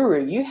your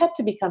guru. You had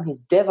to become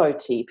his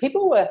devotee.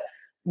 People were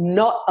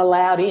not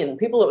allowed in.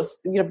 People that was,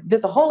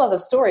 there's a whole other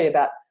story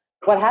about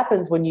what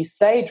happens when you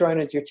say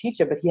Drona's your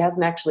teacher, but he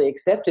hasn't actually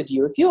accepted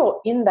you. If you're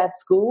in that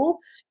school,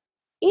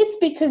 it's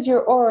because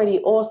you're already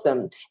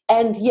awesome.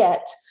 And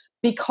yet,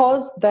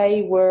 because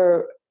they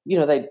were,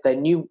 they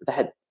knew they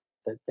had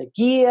the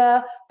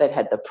gear, they'd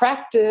had the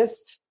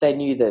practice, they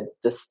knew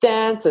the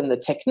stance and the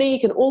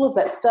technique and all of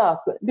that stuff,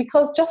 but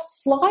because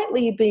just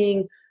slightly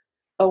being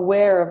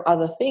aware of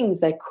other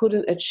things, they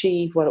couldn't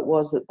achieve what it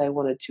was that they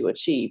wanted to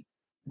achieve.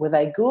 Were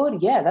they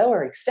good? Yeah, they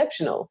were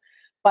exceptional.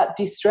 But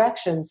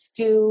distraction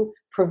still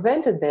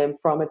prevented them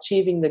from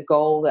achieving the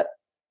goal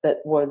that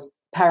was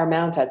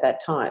paramount at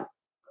that time.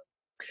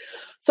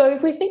 So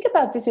if we think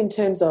about this in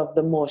terms of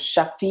the more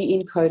Shakti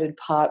encoded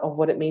part of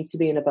what it means to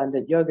be an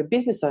abundant yoga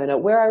business owner,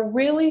 where I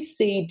really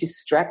see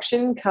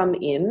distraction come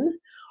in,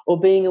 or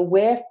being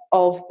aware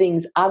of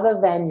things other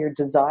than your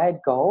desired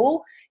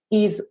goal,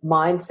 is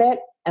mindset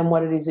and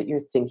what it is that you're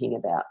thinking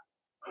about.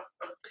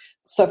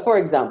 So for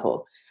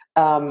example,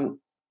 I'm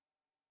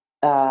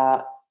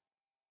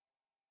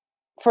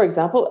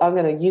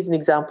going to use an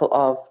example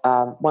of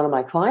one of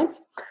my clients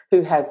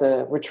who has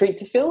a retreat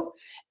to fill,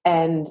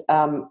 and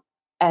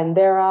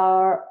there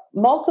are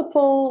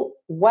multiple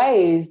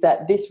ways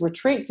that this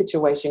retreat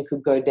situation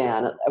could go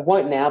down. It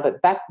won't now,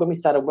 but back when we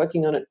started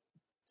working on it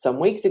some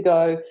weeks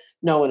ago,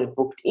 no one had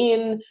booked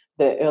in.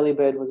 The early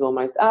bird was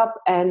almost up,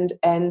 and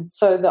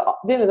so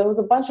there was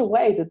a bunch of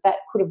ways that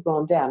could have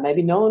gone down.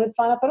 Maybe no one would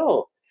sign up at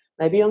all.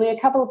 Maybe only a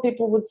couple of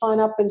people would sign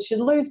up and she'd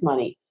lose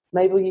money.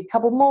 Maybe a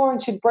couple more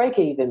and she'd break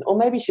even, or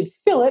maybe she'd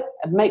fill it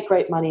and make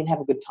great money and have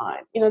a good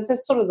time.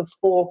 There's sort of the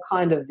four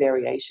kind of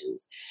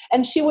variations.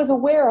 And she was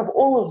aware of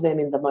all of them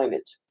in the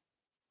moment.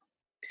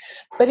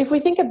 But if we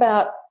think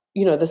about,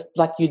 this,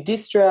 like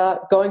Yudhishthira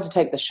going to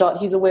take the shot,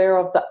 he's aware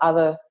of the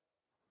other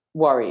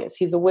warriors.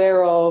 He's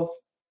aware of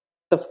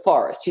the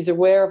forest. He's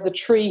aware of the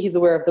tree. He's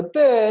aware of the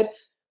bird.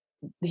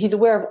 He's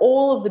aware of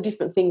all of the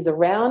different things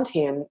around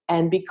him.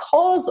 And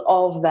because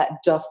of that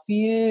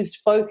diffused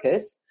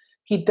focus,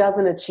 he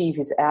doesn't achieve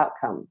his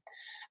outcome.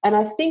 And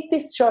I think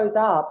this shows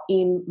up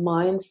in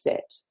mindset.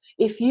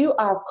 If you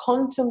are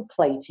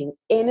contemplating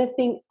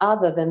anything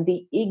other than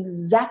the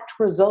exact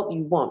result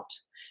you want,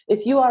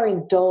 if you are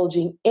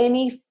indulging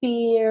any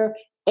fear,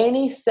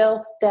 any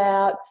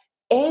self-doubt,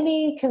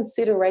 any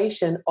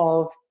consideration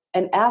of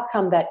an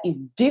outcome that is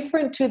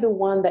different to the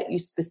one that you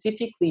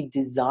specifically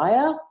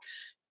desire,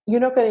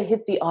 you're not going to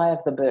hit the eye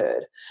of the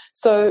bird.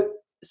 So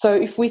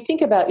if we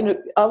think about,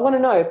 I want to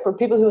know from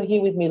people who are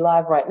here with me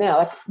live right now,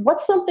 like,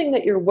 what's something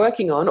that you're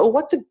working on, or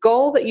what's a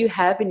goal that you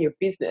have in your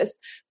business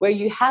where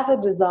you have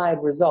a desired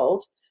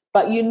result,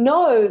 but you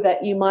know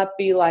that you might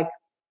be like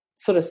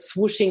sort of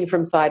swooshing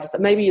from side to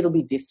side. Maybe it'll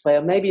be this way,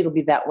 or maybe it'll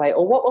be that way,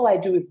 or what will I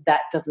do if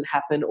that doesn't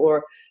happen,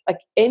 or like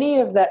any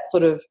of that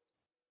sort of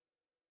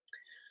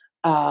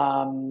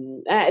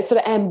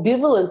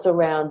ambivalence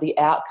around the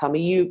outcome. Are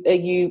you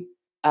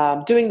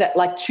doing that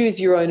like choose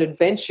your own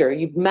adventure? Are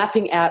you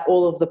mapping out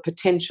all of the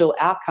potential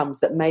outcomes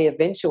that may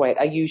eventuate?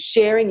 Are you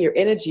sharing your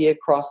energy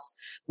across,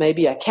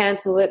 maybe I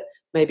cancel it,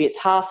 maybe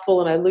it's half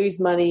full and I lose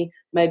money,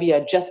 maybe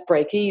I just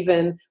break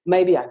even,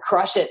 maybe I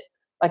crush it,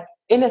 like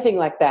anything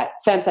like that?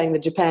 Sam saying the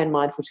Japan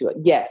Mindful Tour.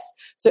 Yes.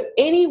 So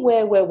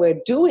anywhere where we're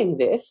doing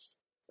this,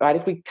 right,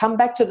 if we come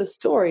back to the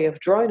story of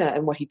Drona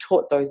and what he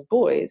taught those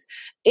boys,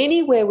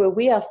 anywhere where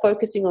we are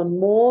focusing on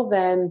more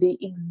than the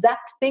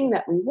exact thing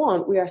that we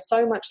want, we are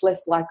so much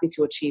less likely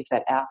to achieve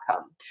that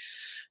outcome.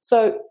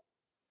 So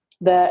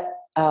that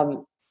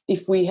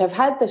if we have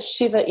had the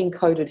Shiva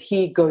encoded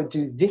here, go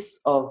do this,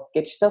 of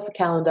get yourself a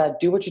calendar,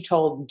 do what you're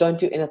told, don't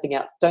do anything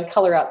else, don't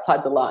color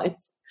outside the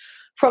lines.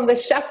 From the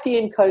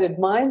Shakti encoded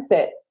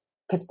mindset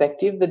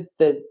perspective,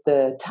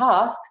 the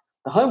task,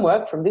 the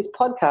homework from this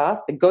podcast,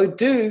 the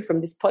go-do from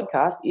this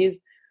podcast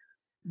is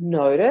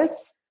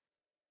notice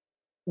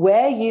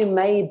where you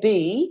may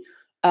be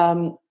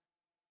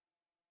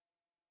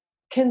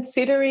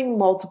considering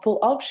multiple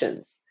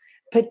options,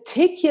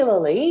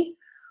 particularly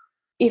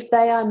if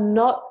they are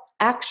not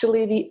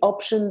actually the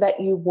option that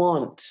you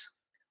want.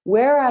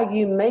 Where are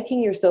you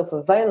making yourself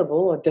available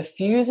or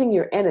diffusing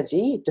your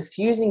energy,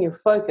 diffusing your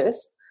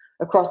focus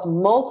across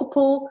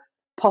multiple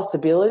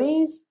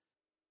possibilities,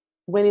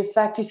 when in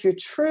fact, if you're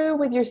true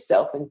with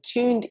yourself and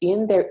tuned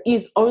in, there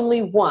is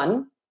only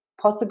one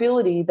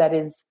possibility that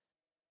is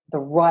the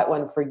right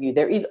one for you.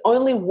 There is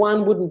only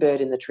one wooden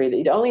bird in the tree. That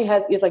it only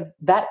has, it's like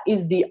that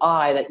is the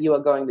eye that you are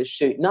going to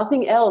shoot.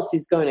 Nothing else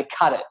is going to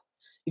cut it.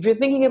 If you're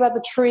thinking about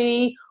the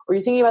tree, or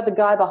you're thinking about the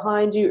guy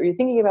behind you, or you're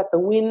thinking about the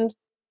wind,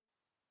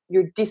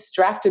 you're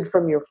distracted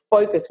from your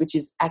focus, which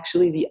is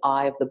actually the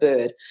eye of the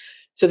bird.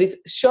 So this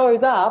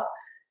shows up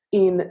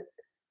in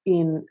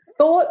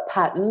thought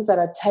patterns that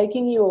are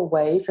taking you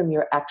away from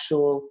your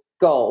actual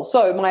goal.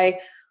 So my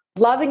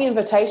loving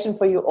invitation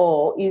for you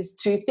all is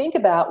to think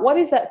about, what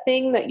is that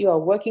thing that you are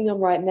working on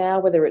right now,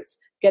 whether it's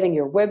getting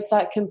your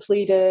website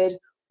completed,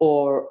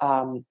 or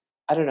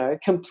I don't know,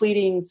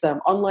 completing some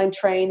online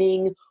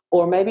training,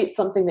 or maybe it's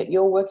something that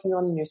you're working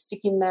on in your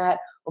sticky mat,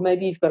 or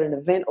maybe you've got an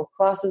event or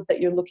classes that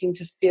you're looking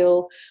to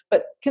fill.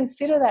 But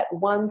consider that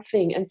one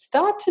thing and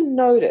start to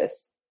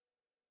notice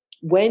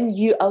when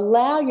you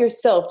allow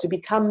yourself to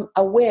become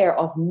aware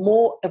of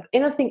more of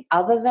anything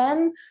other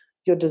than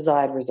your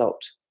desired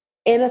result.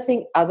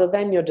 Anything other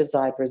than your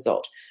desired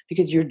result.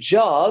 Because your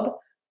job,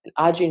 and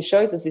Arjun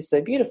shows us this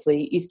so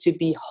beautifully, is to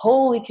be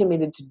wholly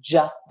committed to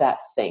just that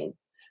thing.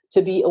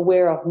 To be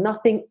aware of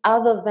nothing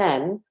other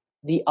than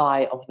the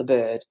eye of the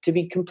bird. To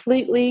be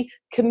completely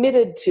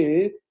committed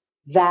to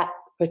that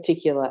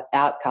particular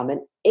outcome.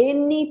 And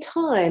any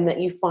time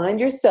that you find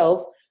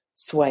yourself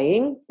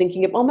swaying,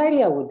 thinking of, oh,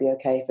 maybe I would be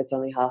okay if it's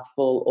only half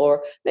full,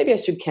 or maybe I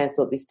should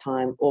cancel at this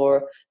time,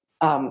 or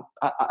I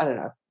don't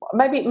know,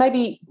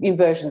 maybe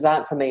inversions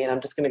aren't for me and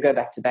I'm just going to go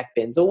back to back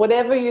bends, or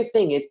whatever your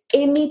thing is.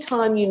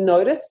 Anytime you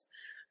notice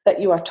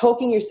that you are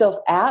talking yourself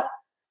out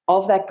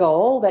of that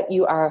goal, that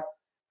you are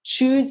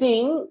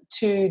choosing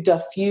to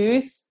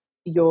diffuse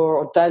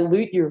or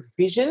dilute your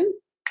vision,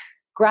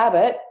 grab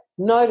it,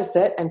 notice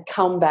it, and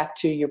come back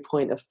to your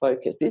point of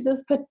focus. This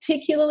is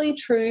particularly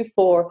true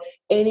for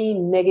any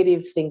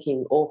negative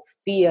thinking or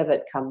fear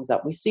that comes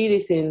up. We see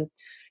this in,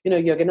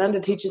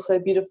 Yogananda teaches so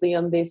beautifully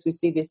on this. We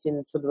see this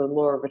in sort of the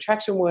law of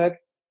attraction work.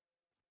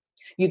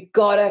 You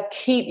gotta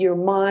keep your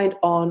mind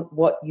on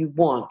what you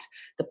want.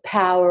 The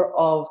power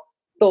of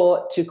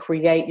thought to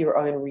create your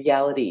own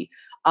reality.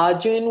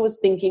 Arjun was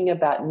thinking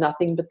about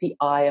nothing but the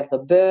eye of the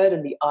bird,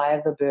 and the eye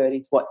of the bird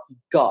is what he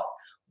got.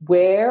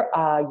 Where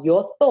are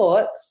your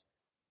thoughts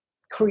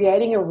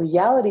creating a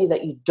reality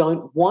that you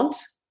don't want?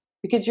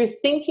 Because you're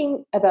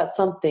thinking about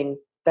something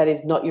that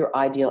is not your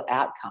ideal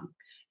outcome.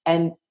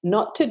 And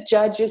not to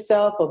judge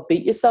yourself or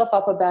beat yourself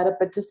up about it,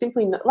 but to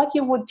simply, like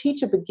you would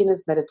teach a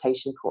beginner's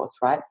meditation course,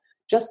 right?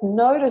 Just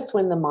notice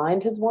when the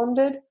mind has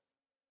wandered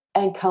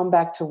and come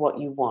back to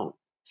what you want.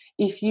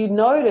 If you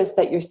notice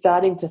that you're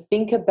starting to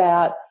think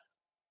about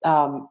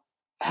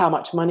how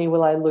much money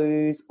will I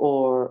lose,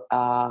 or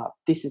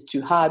this is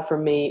too hard for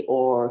me,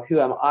 or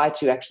who am I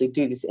to actually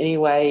do this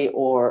anyway,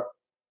 or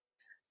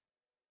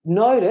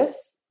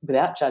notice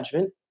without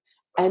judgment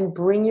and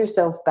bring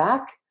yourself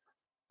back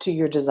to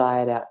your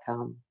desired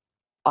outcome.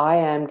 I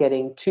am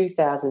getting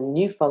 2,000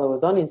 new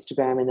followers on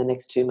Instagram in the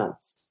next 2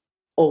 months,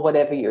 or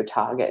whatever your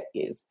target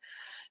is.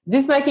 Is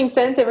this making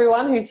sense,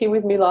 everyone who's here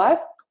with me live?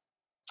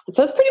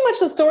 So it's pretty much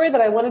the story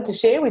that I wanted to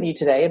share with you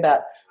today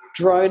about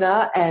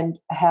Drona and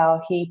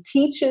how he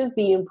teaches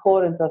the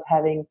importance of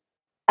having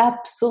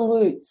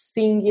absolute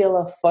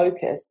singular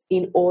focus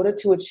in order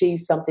to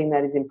achieve something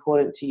that is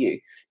important to you.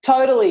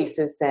 Totally,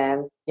 says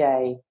Sam.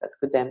 Yay, that's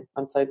good, Sam.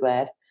 I'm so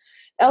glad.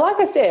 Now, like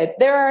I said,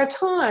 there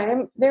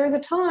is a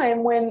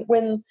time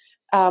when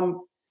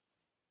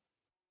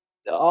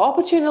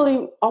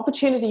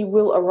opportunity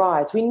will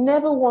arise. We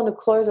never want to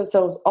close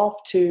ourselves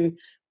off to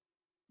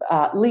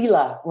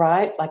Leela,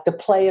 right? Like the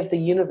play of the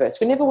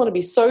universe. We never want to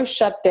be so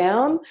shut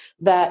down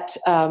that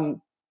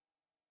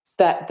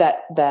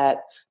that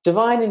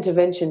divine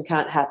intervention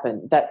can't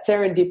happen. That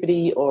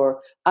serendipity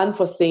or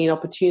unforeseen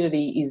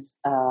opportunity is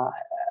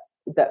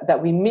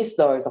that we miss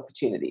those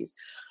opportunities.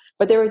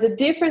 But there is a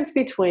difference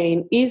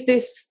between,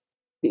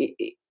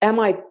 am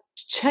I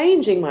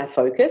changing my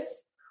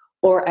focus,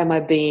 or am I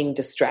being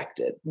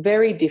distracted?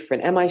 Very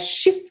different. Am I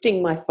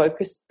shifting my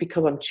focus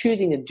because I'm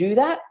choosing to do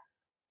that,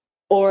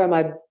 or am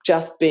I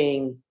just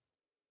being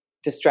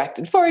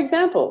distracted? For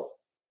example,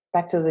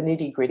 back to the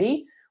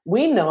nitty-gritty,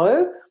 we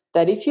know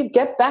that if you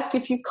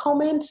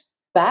comment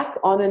back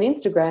on an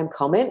Instagram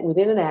comment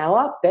within an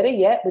hour, better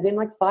yet, within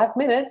like 5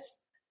 minutes,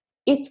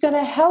 it's going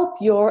to help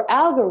your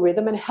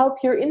algorithm and help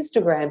your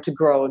Instagram to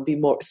grow and be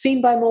more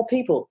seen by more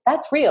people.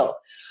 That's real.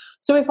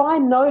 So if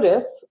I'm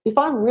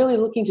really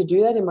looking to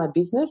do that in my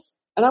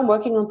business and I'm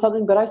working on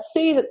something, but I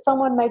see that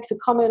someone makes a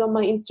comment on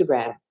my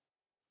Instagram,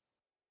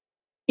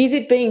 is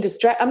it being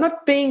distracted? I'm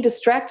not being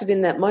distracted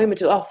in that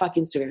moment of, oh, fuck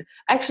Instagram.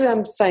 Actually,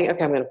 I'm saying,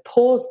 okay, I'm going to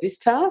pause this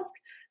task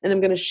and I'm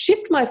going to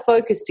shift my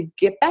focus to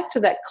get back to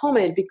that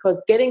comment,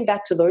 because getting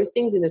back to those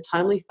things in a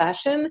timely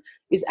fashion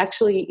is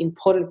actually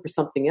important for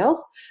something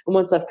else. And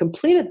once I've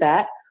completed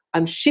that,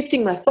 I'm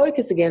shifting my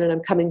focus again and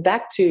I'm coming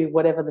back to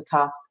whatever the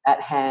task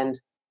at hand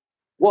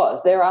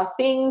was. There are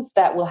things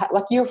that will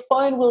like your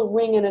phone will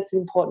ring and it's an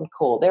important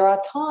call. There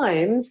are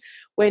times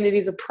when it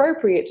is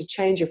appropriate to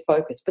change your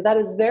focus, but that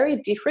is very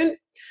different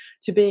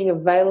to being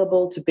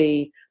available to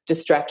be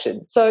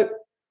distraction. So,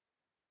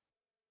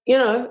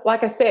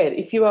 like I said,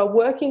 if you are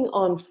working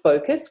on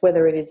focus,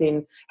 whether it is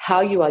in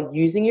how you are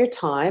using your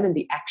time and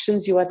the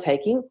actions you are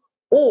taking,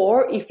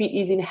 or if it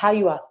is in how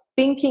you are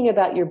thinking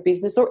about your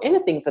business or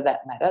anything for that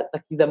matter,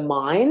 like the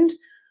mind,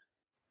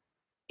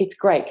 it's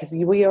great because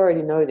we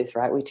already know this,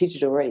 right? We teach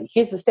it already.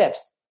 Here's the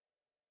steps.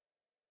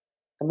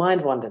 The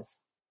mind wanders,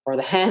 or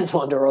the hands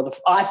wander, or the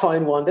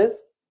iPhone wanders.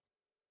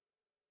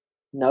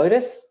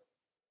 Notice.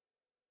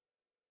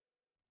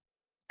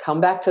 Come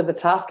back to the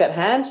task at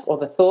hand, or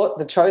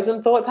the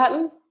chosen thought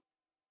pattern.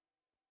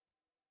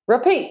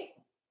 Repeat.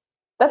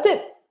 That's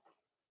it.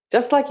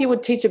 Just like you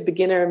would teach a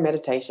beginner in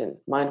meditation.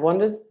 Mind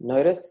wanders,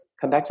 notice,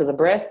 come back to the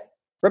breath,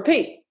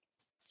 repeat.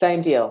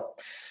 Same deal.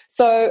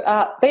 So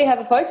there you have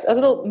it, folks. A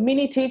little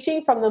mini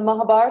teaching from the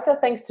Mahabharata,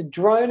 thanks to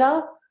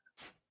Drona.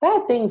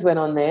 Bad things went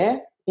on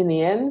there in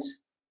the end,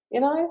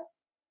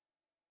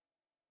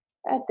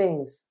 Bad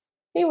things.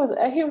 He was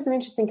an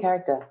interesting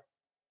character.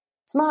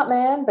 Smart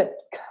man, but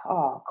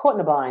caught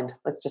in a bind,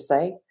 let's just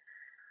say.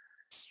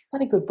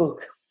 Bloody good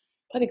book.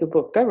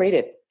 Go read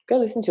it. Go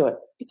listen to it.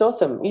 It's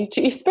awesome.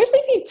 Especially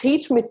if you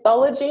teach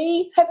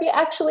mythology, have you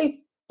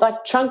actually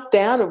chunked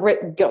down and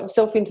got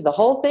yourself into the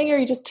whole thing, or are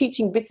you just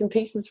teaching bits and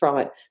pieces from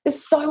it?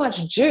 There's so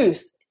much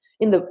juice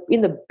in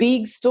the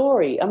big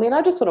story. I mean,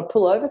 I just want to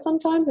pull over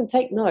sometimes and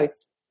take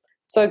notes.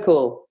 So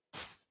cool.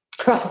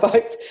 Right,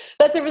 folks.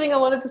 That's everything I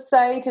wanted to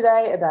say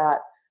today about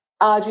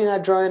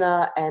Arjuna,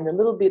 Drona, and a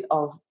little bit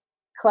of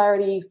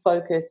clarity,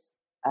 focus,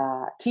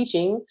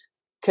 teaching,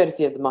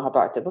 courtesy of the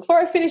Mahabharata. Before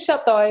I finish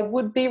up, though, I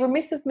would be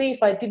remiss of me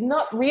if I did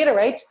not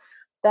reiterate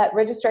that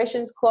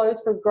registrations close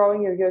for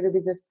Growing Your Yoga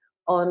Business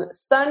on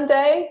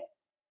Sunday.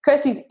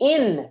 Kirsty's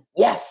in.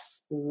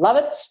 Yes, love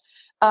it.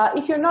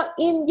 If you're not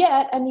in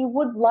yet and you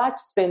would like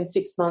to spend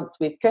 6 months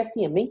with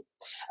Kirsty and me,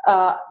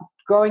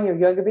 growing your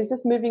yoga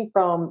business, moving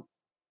from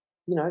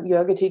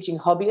yoga teaching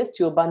hobbyist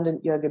to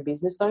abundant yoga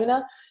business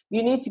owner,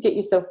 you need to get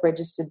yourself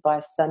registered by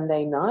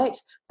Sunday night.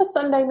 That's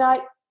Sunday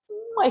night,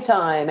 my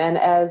time. And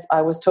as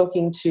I was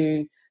talking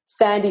to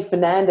Sandy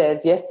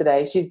Fernandez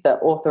yesterday, she's the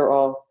author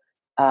of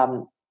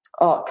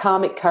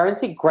Karmic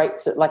Currency. Great.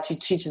 She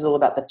teaches all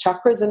about the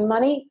chakras and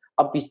money.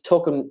 I'll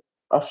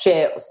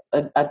share,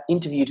 I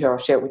interviewed her. I'll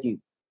share it with you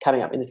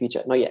coming up in the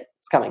future. Not yet.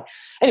 It's coming.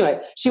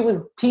 Anyway, she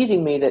was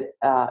teasing me that,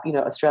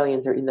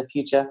 Australians are in the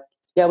future.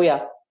 Yeah, we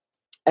are.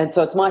 And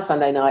so it's my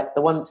Sunday night,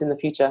 the one that's in the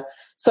future.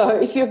 So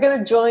if you're going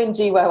to join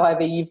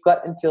GYYB, you've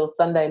got until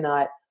Sunday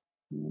night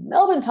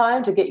Melbourne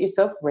time to get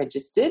yourself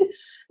registered.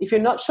 If you're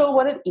not sure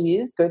what it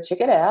is, go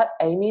check it out,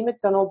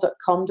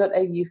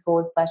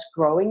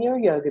 amymcdonald.com.au/growing your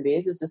yoga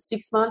biz. It's a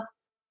 6-month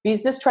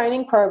business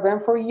training program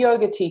for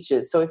yoga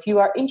teachers. So if you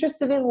are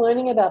interested in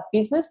learning about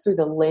business through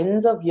the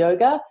lens of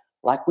yoga,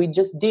 like we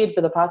just did for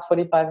the past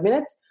 45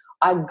 minutes,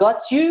 I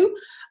got you.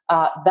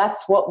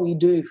 That's what we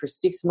do for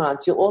 6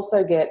 months. You'll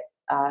also get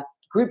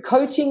group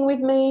coaching with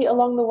me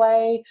along the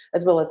way,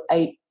 as well as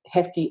 8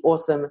 hefty,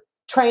 awesome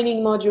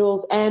training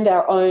modules and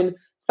our own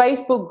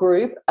Facebook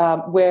group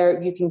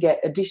where you can get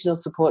additional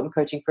support and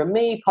coaching from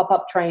me,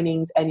 pop-up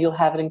trainings, and you'll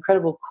have an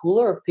incredible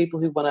cooler of people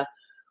who want to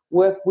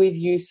work with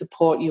you,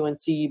 support you, and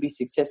see you be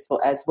successful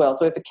as well.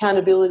 So if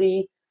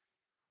accountability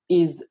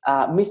is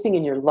missing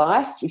in your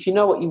life, if you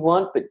know what you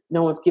want but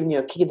no one's giving you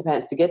a kick in the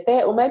pants to get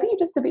there, or maybe you're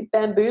just a bit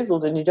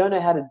bamboozled and you don't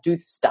know how to do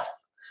stuff,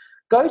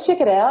 go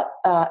check it out,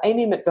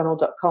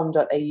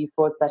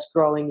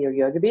 amymcdonald.com.au/growing your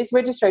yoga biz.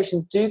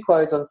 Registrations do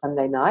close on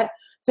Sunday night.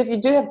 So if you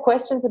do have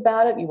questions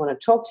about it, you want to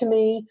talk to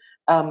me,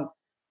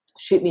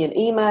 shoot me an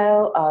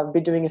email. I've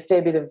been doing a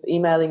fair bit of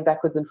emailing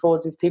backwards and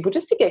forwards with people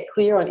just to get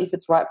clear on if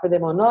it's right for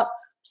them or not.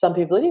 Some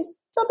people it is,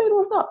 some people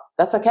it's not.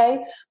 That's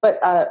okay. But,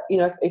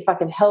 if I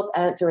can help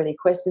answer any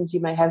questions you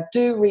may have,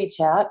 do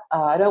reach out.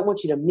 I don't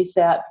want you to miss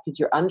out because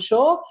you're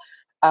unsure.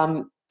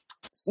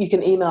 You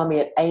can email me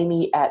at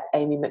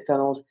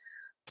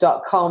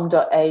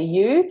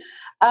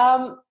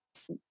amy@amymcdonald.com.au.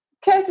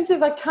 Kirsty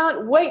says, I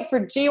can't wait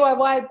for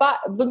GYYB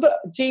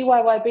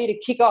to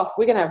kick off.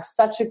 We're going to have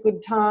such a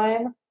good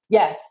time.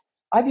 Yes.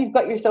 I hope you've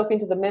got yourself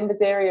into the members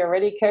area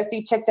already,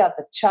 Kirsty. Checked out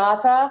the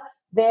charter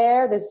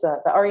there. There's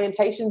the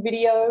orientation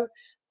video.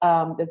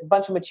 There's a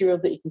bunch of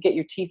materials that you can get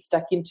your teeth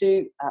stuck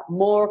into.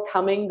 More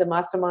coming. The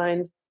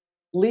mastermind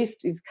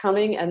list is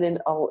coming, and then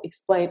I'll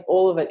explain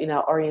all of it in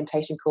our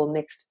orientation call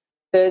next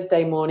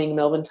Thursday morning,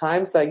 Melbourne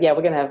time. So, yeah,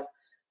 we're going to have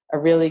a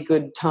really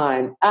good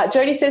time.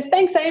 Jody says,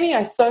 thanks, Amy.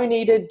 I so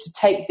needed to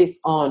take this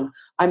on.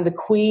 I'm the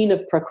queen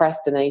of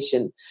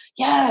procrastination.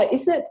 Yeah,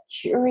 isn't it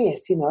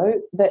curious,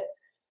 that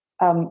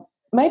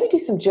maybe do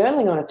some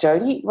journaling on it,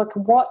 Jody? Like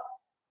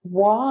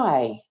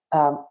why?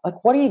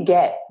 like, what do you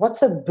get? What's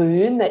the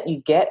boon that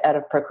you get out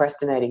of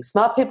procrastinating?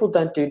 Smart people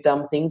don't do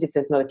dumb things if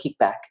there's not a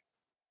kickback.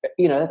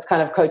 That's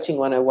kind of coaching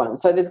 101.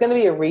 So there's going to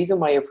be a reason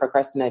why you're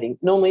procrastinating.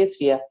 Normally it's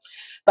fear.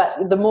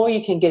 But the more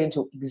you can get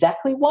into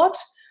exactly what,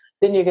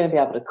 then you're going to be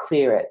able to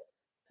clear it.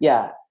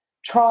 Yeah.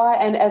 Try,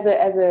 and as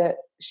a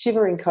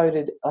shivering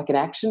coded, like an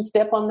action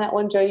step on that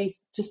one, Jody,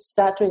 just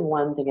start doing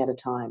one thing at a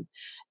time.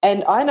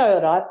 And I know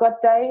that I've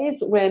got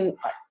days when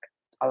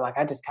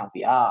I just can't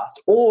be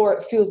asked, or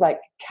it feels like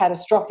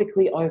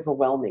catastrophically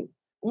overwhelming.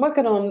 I'm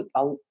working on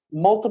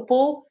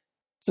multiple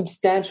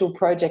substantial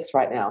projects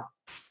right now.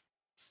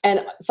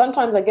 And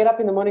sometimes I get up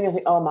in the morning and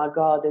think, oh my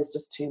God, there's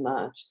just too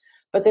much.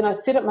 But then I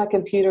sit at my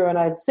computer and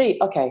I'd see,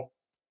 okay,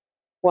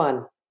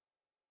 1,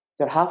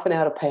 got half an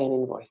hour to pay an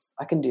invoice.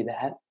 I can do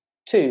that.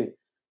 2,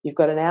 you've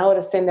got an hour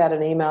to send out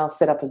an email,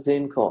 set up a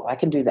Zoom call. I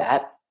can do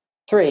that.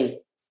 3,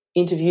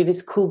 interview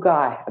this cool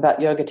guy about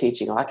yoga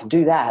teaching. I can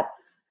do that.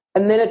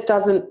 And then it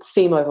doesn't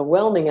seem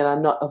overwhelming and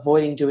I'm not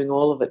avoiding doing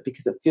all of it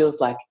because it feels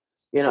like,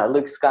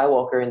 Luke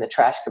Skywalker in the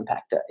trash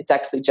compactor. It's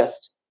actually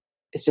just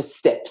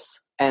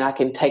steps. And I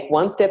can take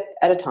one step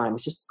at a time.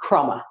 It's just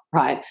chroma,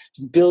 right?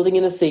 Just building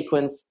in a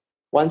sequence,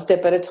 one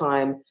step at a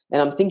time.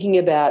 And I'm thinking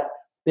about,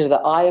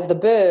 the eye of the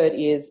bird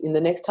is in the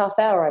next half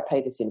hour, I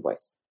pay this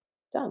invoice.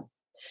 Done.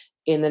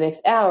 In the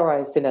next hour,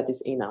 I send out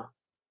this email.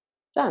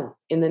 Done.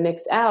 In the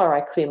next hour,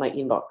 I clear my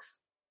inbox.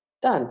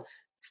 Done.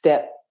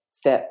 Step,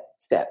 step,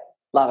 step.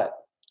 Love it.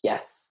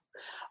 Yes.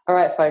 All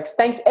right, folks.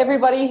 Thanks,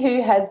 everybody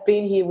who has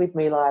been here with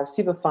me live.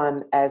 Super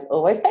fun, as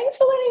always. Thanks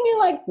for letting me,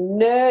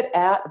 nerd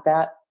out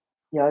about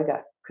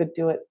yoga. Could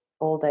do it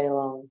all day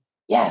long.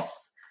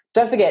 Yes.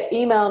 Don't forget,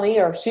 email me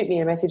or shoot me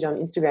a message on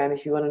Instagram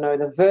if you want to know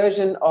the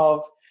version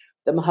of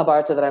the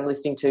Mahabharata that I'm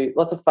listening to.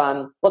 Lots of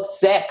fun. Lots of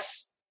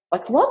sex.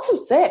 Lots of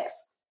sex.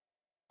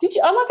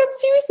 I'm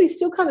seriously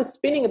still kind of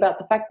spinning about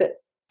the fact that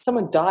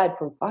someone died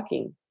from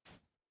fucking.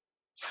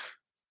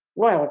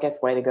 Well, I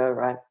guess way to go,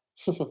 right?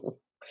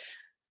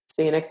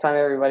 See you next time,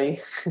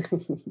 everybody.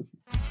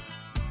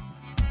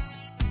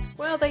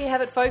 Well, there you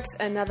have it, folks.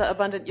 Another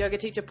Abundant Yoga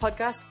Teacher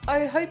podcast.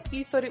 I hope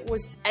you thought it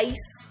was ace.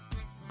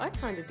 I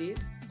kind of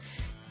did.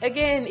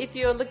 Again, if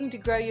you're looking to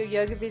grow your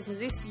yoga business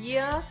this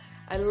year,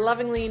 I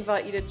lovingly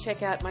invite you to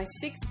check out my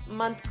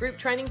 6-month group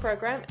training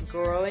program,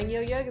 Growing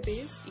Your Yoga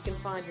Biz. You can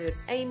find it at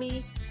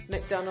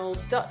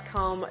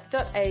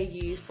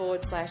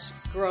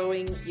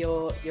amymcdonald.com.au/growing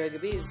your yoga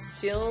biz.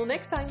 Till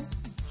next time.